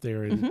we were up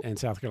there in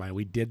South Carolina.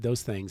 We did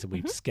those things, and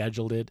we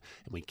scheduled it,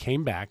 and we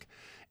came back.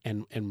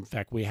 And in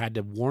fact, we had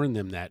to warn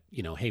them that,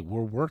 hey,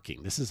 we're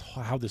working. This is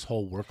how this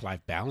whole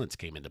work-life balance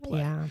came into play.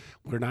 Yeah.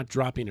 We're not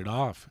dropping it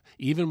off.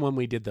 Even when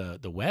we did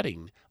the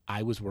wedding,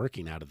 I was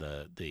working out of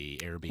the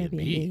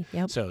Airbnb.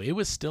 Yep. So it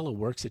was still a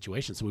work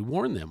situation. So we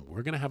warned them,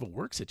 we're going to have a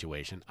work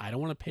situation. I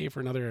don't want to pay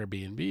for another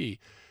Airbnb.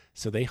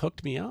 So they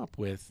hooked me up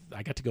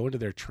I got to go into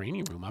their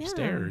training room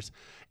upstairs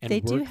and they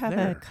work do have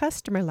there. a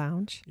customer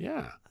lounge.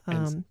 Yeah.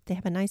 They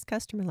have a nice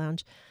customer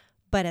lounge.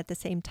 But at the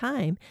same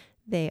time,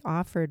 they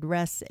offered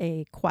Russ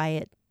a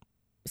quiet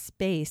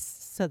space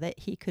so that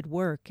he could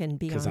work and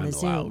be on the I'm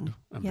Zoom. Loud.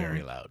 I'm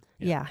very loud.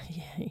 Yeah,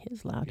 he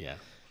is loud. Yeah.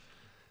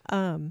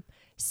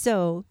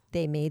 So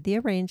they made the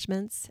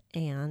arrangements,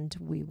 and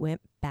we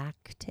went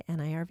back to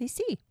NIRVC.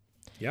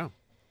 Yeah.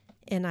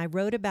 And I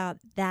wrote about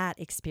that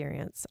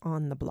experience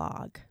on the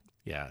blog.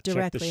 Yeah,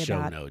 directly check the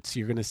show notes.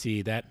 You're going to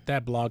see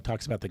that blog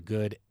talks about the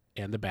good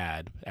and the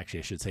bad. Actually,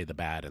 I should say the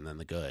bad and then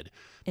the good.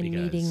 And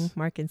meeting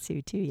Mark and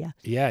Sue too, yeah.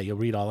 Yeah, you'll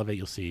read all of it.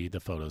 You'll see the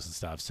photos and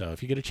stuff. So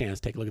if you get a chance,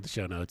 take a look at the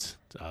show notes.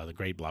 The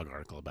great blog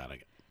article about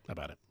it.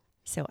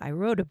 So I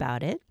wrote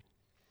about it,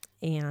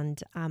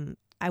 and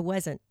I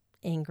wasn't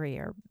angry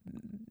or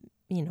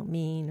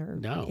mean or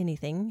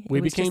anything.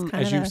 We became,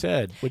 as you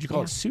said, what'd you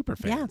call it, super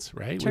fans,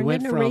 right? Turned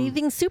into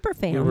raving super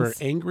fans. We were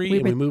angry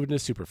and we moved into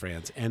super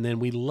fans, and then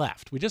we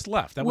left. We just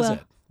left. That was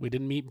it. We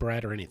didn't meet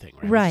Brett or anything,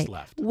 right? Right. We just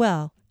left.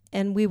 Well,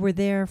 and we were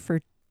there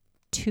for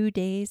 2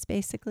 days,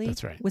 basically.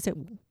 That's right. Was it?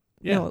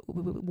 Yeah. No,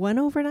 one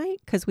overnight,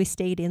 because we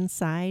stayed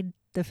inside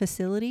the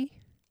facility.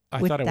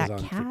 I thought it was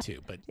on for 2,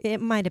 but it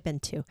might have been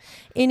 2.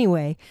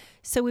 Anyway,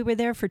 so we were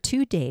there for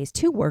 2 days,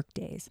 2 work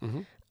days,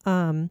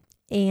 and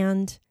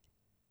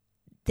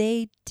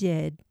they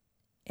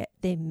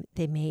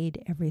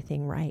made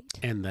everything right,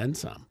 and then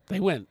some. They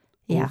went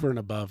over and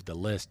above the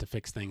list to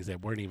fix things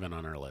that weren't even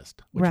on our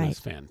list, which was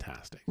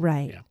fantastic.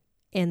 Right. Yeah.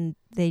 And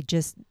they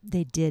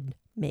did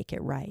make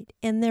it right.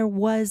 And there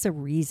was a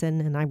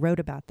reason, and I wrote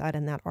about that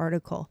in that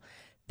article.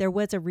 There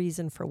was a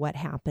reason for what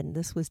happened.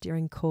 This was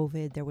during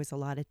COVID. There was a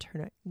lot of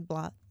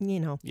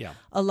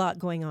a lot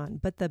going on.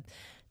 But the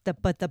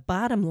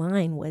bottom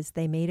line was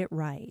they made it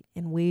right,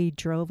 and we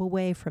drove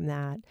away from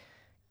that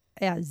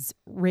as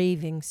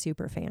raving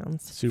super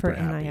fans for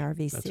happy.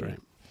 NIRVC. That's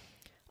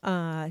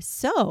right.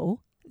 So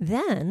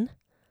then,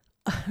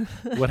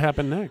 what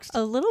happened next?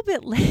 A little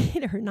bit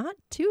later, not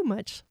too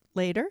much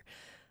later,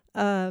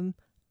 I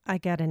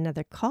got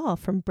another call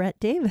from Brett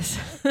Davis.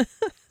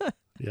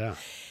 Yeah.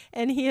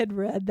 And he had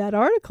read that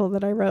article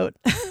that I wrote.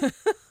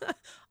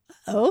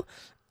 Oh.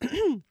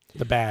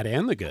 The bad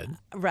and the good.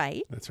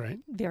 Right. That's right.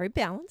 Very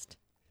balanced.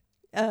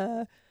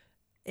 He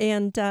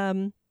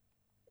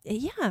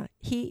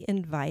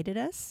invited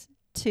us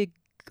to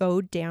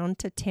go down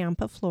to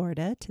Tampa,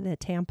 Florida, to the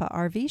Tampa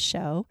RV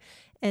show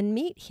and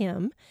meet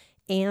him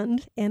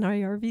and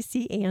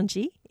NIRVC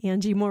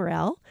Angie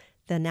Morell,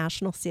 the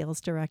national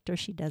sales director.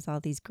 She does all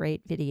these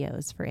great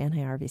videos for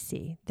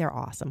NIRVC. They're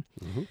awesome.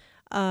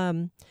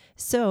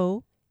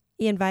 So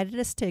he invited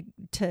us to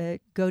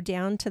go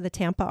down to the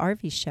Tampa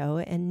RV show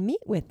and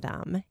meet with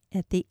them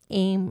at the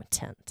AIM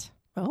tent.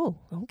 Oh,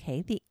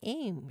 okay, the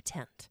AIM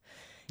tent.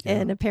 Yeah.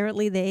 And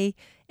apparently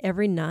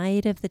every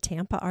night of the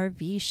Tampa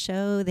RV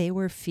show, they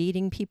were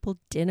feeding people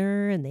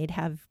dinner, and they'd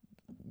have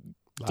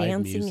live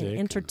dancing and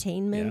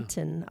entertainment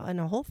and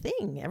a whole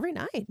thing every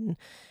night.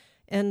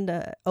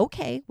 And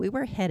we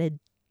were headed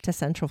to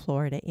Central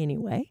Florida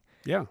anyway.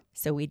 Yeah.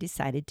 So we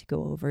decided to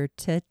go over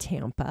to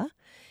Tampa.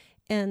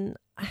 And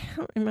I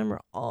don't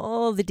remember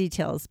all the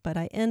details, but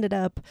I ended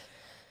up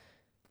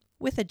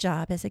with a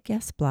job as a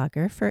guest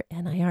blogger for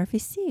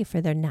NIRVC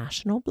for their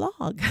national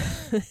blog.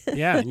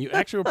 Yeah, and you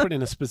actually were put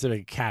in a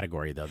specific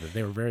category, though, that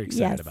they were very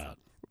excited about.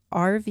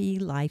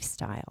 RV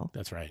lifestyle.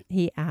 That's right.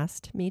 He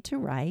asked me to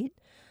write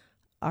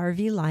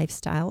RV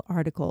lifestyle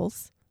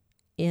articles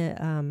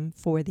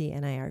for the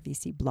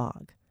NIRVC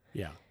blog.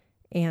 Yeah.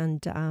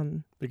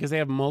 And because they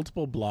have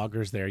multiple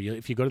bloggers there.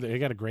 If you go to they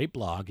got a great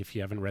blog. If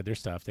you haven't read their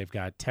stuff, they've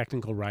got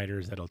technical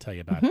writers that'll tell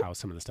you about how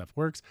some of the stuff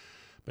works.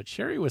 But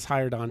Sherri was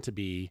hired on to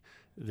be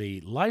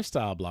the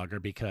lifestyle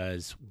blogger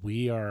because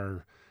we've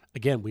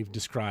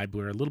described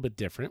we're a little bit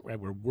different, right?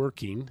 We're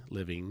working,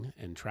 living,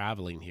 and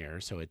traveling here,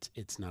 so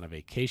it's not a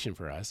vacation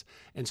for us.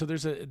 And so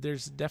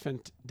there's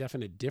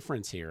definite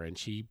difference here. And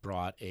she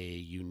brought a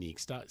unique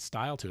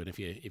style to it. If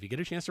you get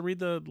a chance to read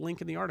the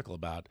link in the article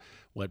about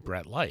what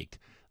Brett liked,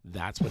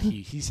 that's what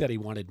he said he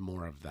wanted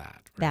more of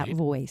that. Right? That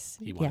voice.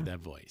 He wanted that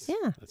voice.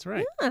 Yeah, that's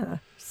right. Yeah.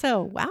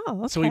 So wow.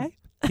 Okay. So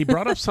he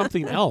brought up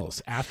something else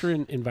after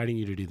inviting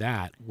you to do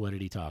that. What did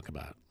he talk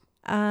about?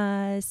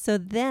 So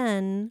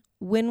then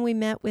when we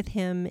met with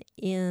him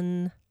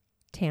in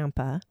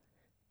Tampa,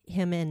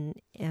 him and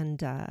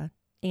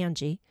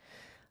Angie,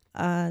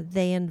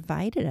 they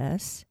invited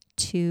us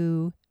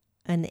to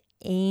an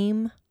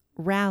AIM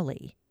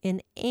rally.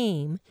 And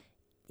AIM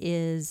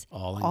is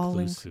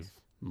all-inclusive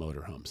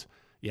motorhomes.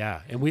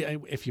 Yeah, and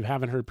if you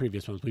haven't heard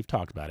previous ones, we've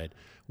talked about it.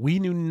 We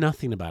knew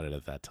nothing about it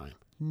at that time,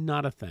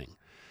 not a thing.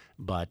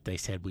 But they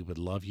said we would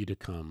love you to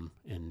come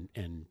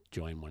and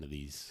join one of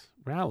these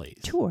rallies.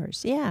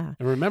 Tours, yeah.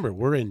 And remember,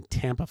 we're in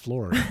Tampa,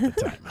 Florida at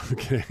the time,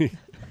 okay?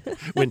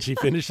 When she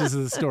finishes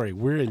the story,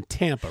 we're in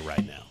Tampa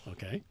right now,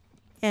 okay?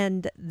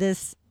 And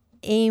this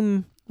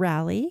AIM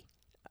rally,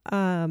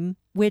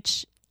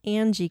 which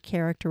Angie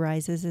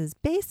characterizes as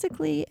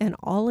basically an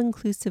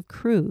all-inclusive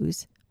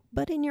cruise,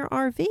 but in your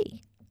RV.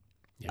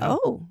 Yeah.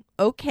 Oh,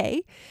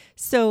 okay.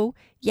 So,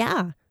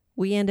 yeah,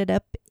 we ended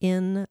up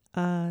in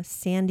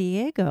San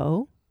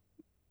Diego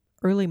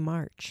early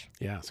March.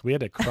 Yeah, so we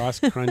had to cross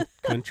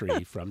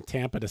country from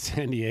Tampa to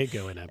San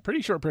Diego in a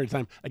pretty short period of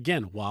time,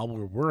 again, while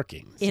we're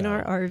working. In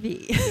our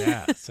RV.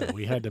 Yeah, so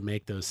we had to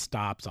make those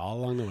stops all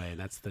along the way, and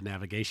that's the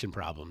navigation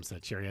problems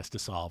that Sherri has to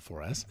solve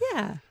for us.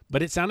 Yeah.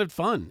 But it sounded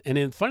fun. And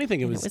the funny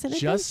thing, it was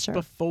just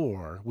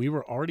before we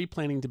were already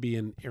planning to be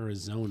in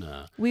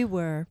Arizona. We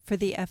were for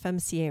the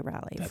FMCA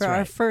rally, that's for right.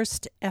 our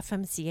first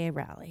FMCA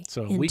rally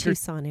in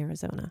Tucson,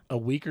 Arizona. A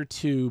week or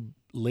two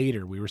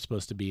later, we were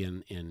supposed to be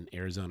in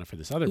Arizona for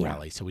this other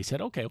rally. So we said,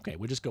 okay,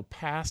 we'll just go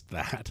past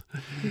that.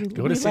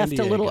 Go to San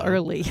Diego. We left a little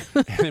early.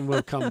 And then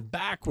we'll come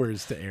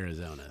backwards to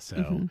Arizona.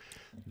 So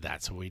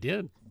that's what we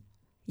did.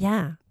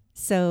 Yeah.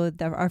 So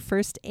our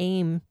first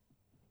AIM,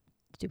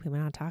 do we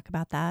want to talk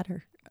about that?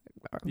 Or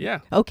yeah.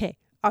 Okay.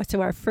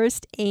 So our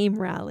first AIM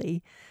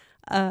rally,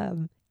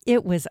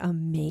 it was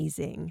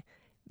amazing.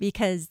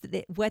 Because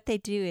what they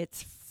do,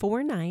 it's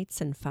 4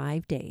 nights and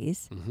 5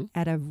 days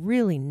at a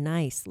really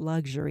nice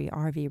luxury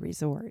RV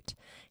resort.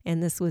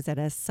 And this was at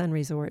a Sun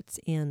Resorts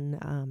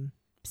on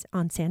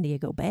San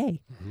Diego Bay.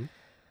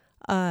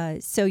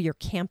 So your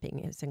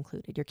camping is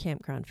included. Your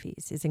campground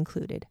fees is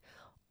included.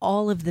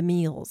 All of the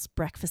meals,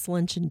 breakfast,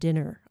 lunch, and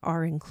dinner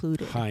are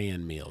included.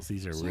 High-end meals.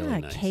 These are really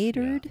nice.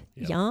 Catered,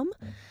 yum.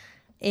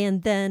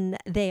 And then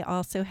they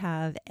also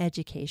have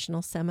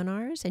educational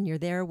seminars, and you're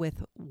there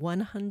with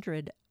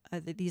 100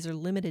 these are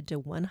limited to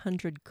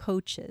 100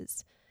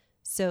 coaches.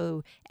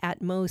 So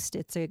at most,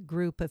 it's a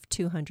group of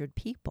 200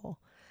 people.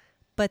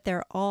 But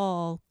they're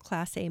all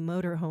Class A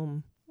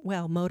motorized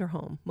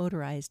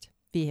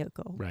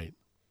vehicle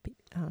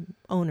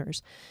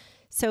owners.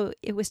 So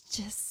it was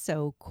just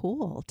so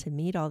cool to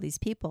meet all these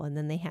people. And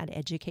then they had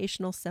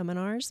educational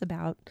seminars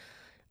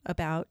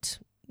about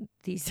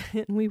these.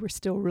 We were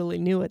still really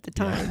new at the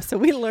time. So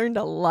we learned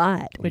a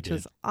lot, which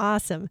was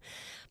awesome.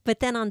 But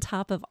then on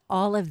top of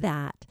all of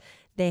that,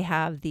 they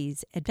have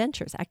these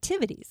adventures,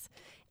 activities.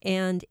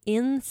 And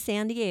in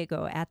San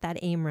Diego at that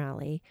AIM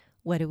rally,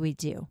 what did we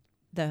do?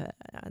 The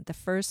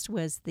first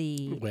was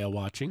the whale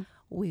watching.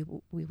 We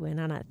went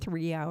on a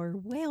 3-hour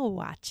whale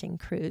watching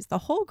cruise, the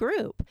whole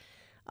group.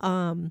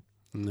 And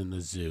then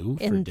the zoo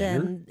for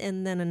dinner.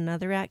 And then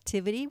another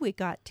activity, we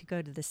got to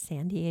go to the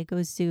San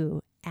Diego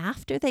Zoo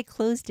after they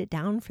closed it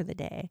down for the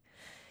day.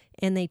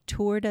 And they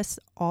toured us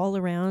all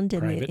around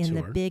in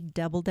the big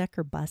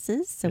double-decker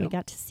buses. So we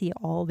got to see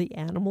all the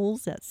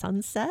animals at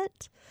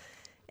sunset.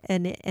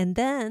 And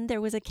then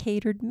there was a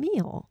catered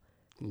meal.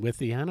 With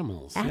the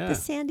animals. At the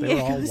San Diego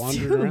They were all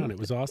wandering Zoo. around. It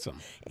was awesome.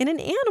 In an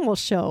animal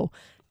show.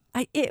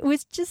 It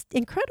was just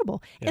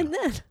incredible. Yeah. And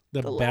then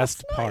the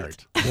best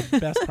part.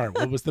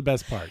 What was the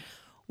best part?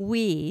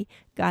 We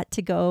got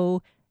to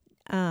go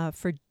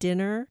for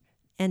dinner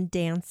and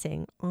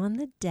dancing on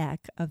the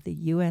deck of the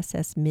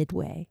USS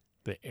Midway.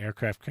 The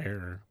aircraft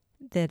carrier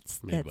Midway.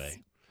 That's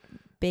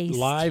based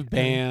live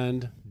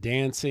band,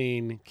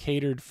 dancing,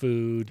 catered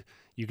food.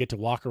 You get to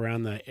walk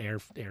around the air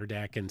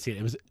deck and see it.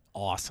 It was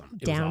awesome.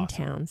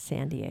 Downtown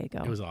San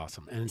Diego. It was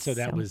awesome. And so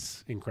that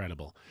was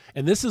incredible.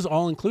 And this is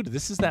all included.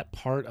 This is that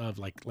part of,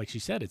 like she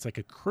said, it's like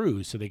a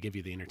cruise. So they give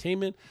you the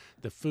entertainment,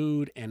 the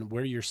food, and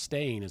where you're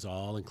staying is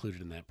all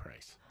included in that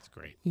price. It's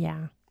great.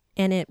 Yeah.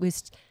 And it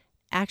was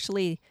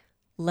actually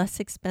less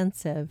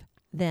expensive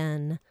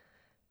than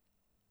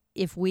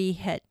if we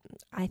had,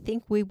 I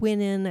think we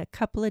went in a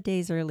couple of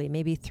days early,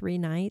 maybe 3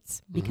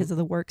 nights, because of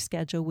the work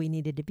schedule. We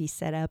needed to be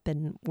set up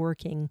and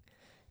working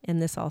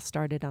And this all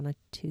started on a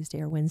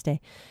Tuesday or Wednesday.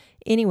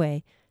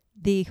 Anyway,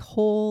 the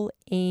whole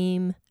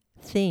AIM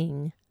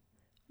thing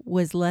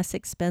was less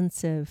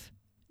expensive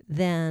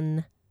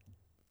than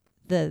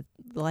the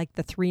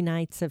 3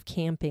 nights of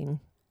camping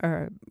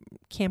or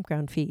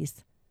campground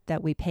fees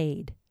that we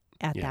paid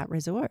at that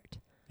resort.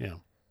 Yeah.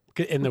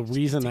 And the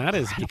reason that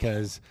is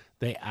because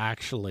they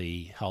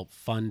actually help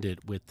fund it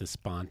with the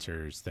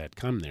sponsors that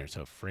come there.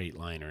 So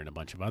Freightliner and a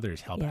bunch of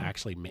others help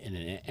actually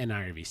in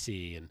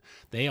NIRVC, and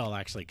they all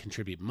actually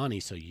contribute money.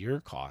 So your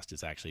cost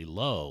is actually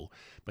low,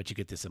 but you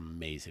get this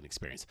amazing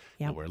experience.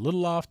 Yep. Now, we're a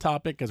little off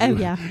topic because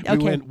we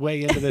went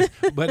way into this,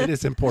 but it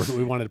is important.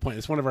 We wanted to point.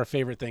 It's one of our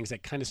favorite things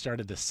that kind of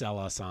started to sell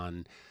us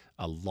on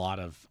a lot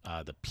of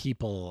the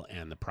people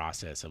and the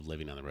process of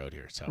living on the road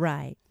here. So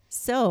right.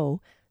 So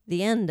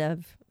the end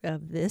of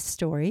this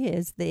story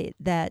is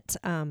that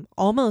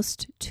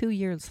almost 2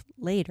 years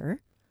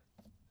later,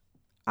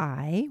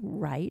 I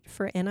write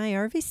for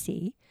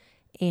NIRVC,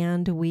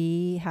 and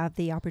we have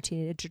the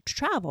opportunity to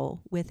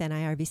travel with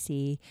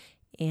NIRVC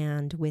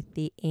and with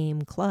the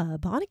AIM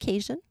Club on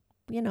occasion,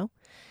 So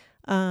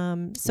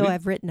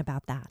I've written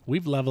about that.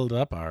 We've leveled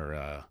up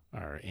our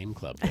AIM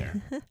Club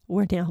there.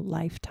 We're now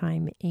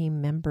lifetime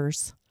AIM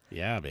members.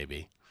 Yeah,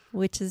 baby.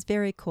 Which is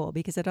very cool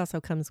because it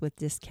also comes with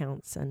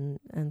discounts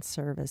and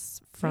service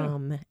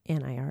from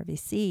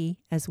NIRVC,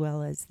 as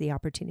well as the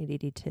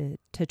opportunity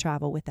to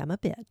travel with them a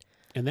bit.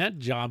 And that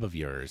job of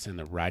yours and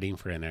the writing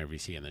for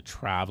NIRVC and the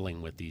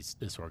traveling with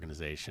this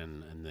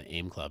organization and the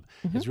AIM Club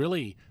is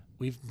really,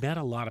 we've met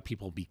a lot of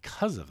people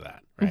because of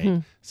that, right? Mm-hmm.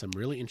 Some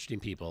really interesting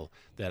people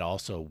that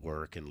also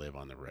work and live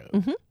on the road.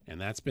 Mm-hmm.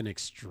 And that's been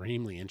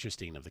extremely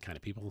interesting of the kind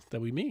of people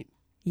that we meet.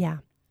 Yeah.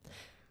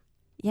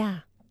 Yeah.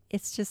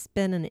 It's just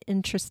been an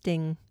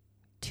interesting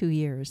 2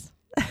 years.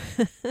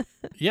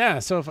 Yeah.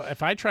 So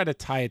if I try to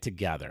tie it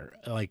together,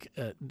 like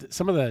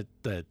some of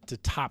the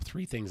top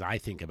 3 things I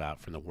think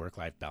about from the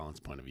work-life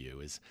balance point of view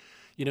is,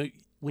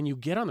 when you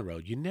get on the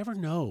road, you never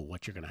know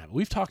what you're going to have.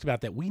 We've talked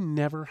about that. We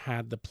never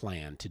had the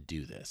plan to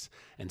do this.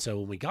 And so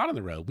when we got on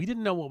the road, we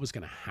didn't know what was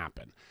going to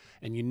happen.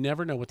 And you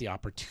never know what the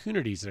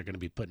opportunities that are going to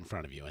be put in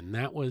front of you. And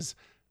that was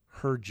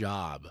her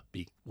job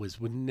was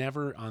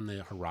never on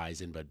the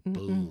horizon, but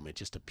boom, it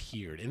just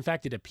appeared. In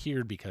fact, it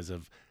appeared because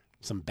of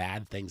some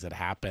bad things that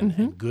happened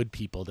and good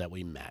people that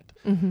we met.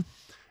 Mm-hmm.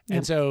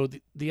 And so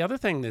the other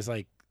thing is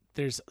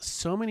there's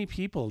so many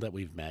people that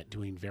we've met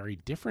doing very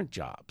different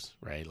jobs,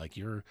 right? Like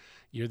you're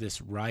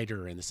this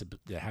writer and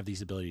that have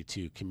these ability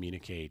to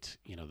communicate,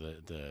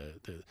 the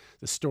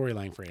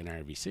storyline for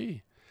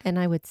NIRVC. And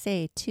I would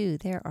say, too,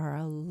 there are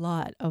a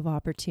lot of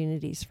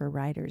opportunities for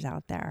writers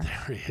out there.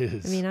 There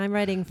is. I mean, I'm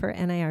writing for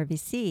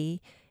NIRVC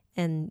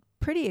and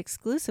pretty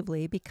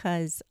exclusively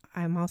because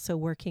I'm also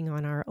working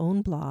on our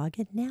own blog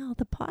and now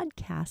the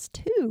podcast,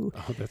 too.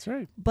 Oh, that's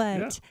right.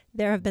 But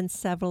there have been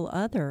several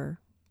other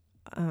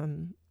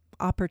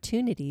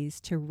opportunities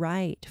to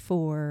write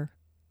for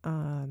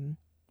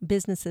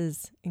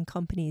businesses and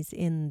companies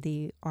in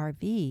the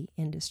RV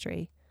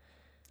industry.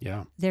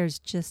 Yeah. There's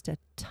just a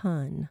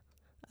ton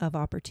of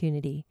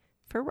opportunity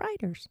for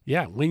writers.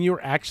 Yeah, when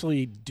you're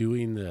actually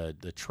doing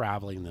the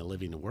traveling, the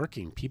living, the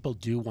working, people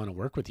do want to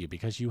work with you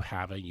because you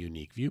have a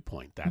unique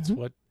viewpoint. That's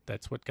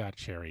what got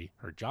Sherri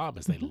her job,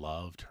 is they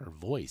loved her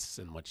voice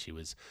and what she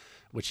was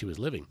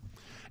living.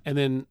 And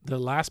then the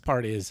last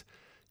part is,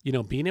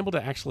 being able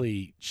to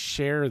actually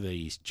share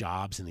these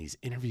jobs and these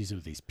interviews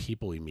with these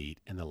people we meet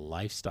and the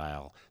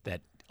lifestyle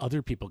that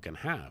other people can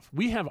have.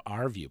 We have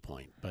our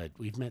viewpoint, but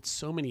we've met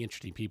so many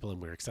interesting people and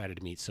we're excited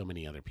to meet so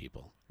many other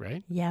people,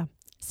 right? Yeah.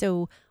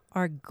 So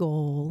our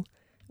goal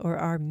or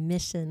our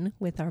mission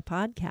with our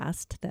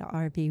podcast, the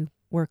RV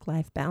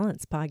Work-Life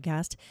Balance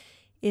podcast,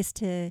 is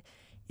to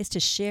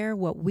share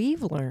what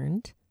we've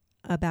learned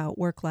about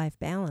work-life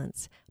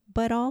balance,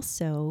 but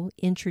also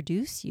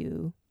introduce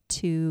you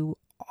to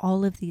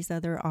all of these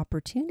other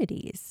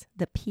opportunities,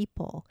 the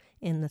people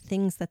and the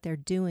things that they're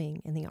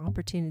doing and the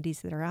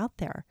opportunities that are out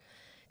there.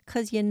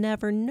 Because you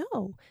never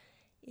know.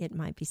 It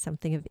might be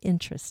something of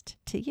interest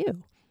to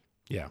you.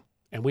 Yeah.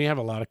 And we have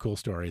a lot of cool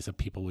stories of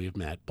people we've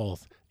met,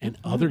 both and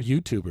other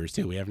YouTubers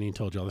too. We haven't even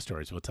told you all the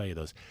stories. We'll tell you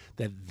those,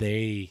 that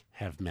they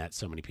have met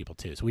so many people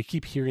too. So we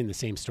keep hearing the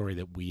same story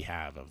that we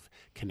have of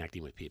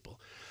connecting with people.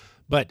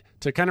 But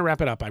to kind of wrap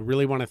it up, I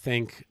really want to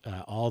thank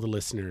all the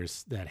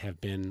listeners that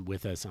have been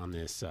with us on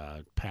this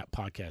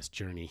podcast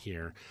journey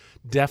here.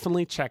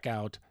 Definitely check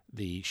out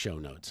the show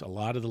notes. A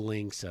lot of the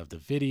links of the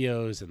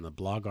videos and the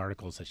blog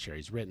articles that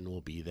Sherri's written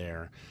will be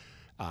there.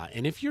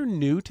 And if you're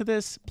new to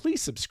this,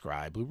 please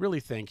subscribe. We really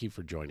thank you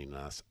for joining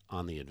us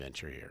on the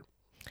adventure here.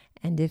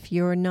 And if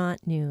you're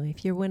not new,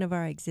 if you're one of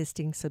our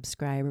existing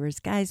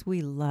subscribers, guys,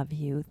 we love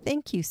you.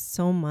 Thank you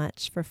so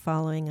much for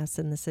following us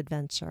in this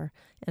adventure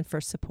and for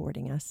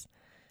supporting us.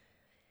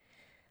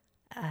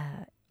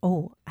 I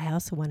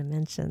also want to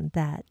mention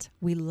that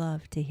we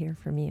love to hear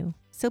from you.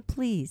 So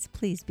please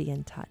be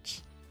in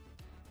touch.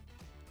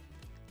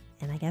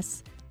 And I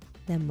guess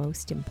the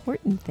most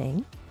important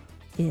thing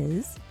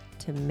is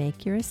to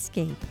make your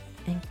escape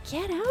and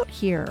get out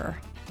here.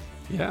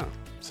 Yeah.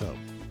 So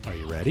Are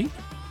you ready?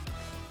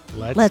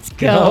 Let's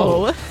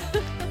go.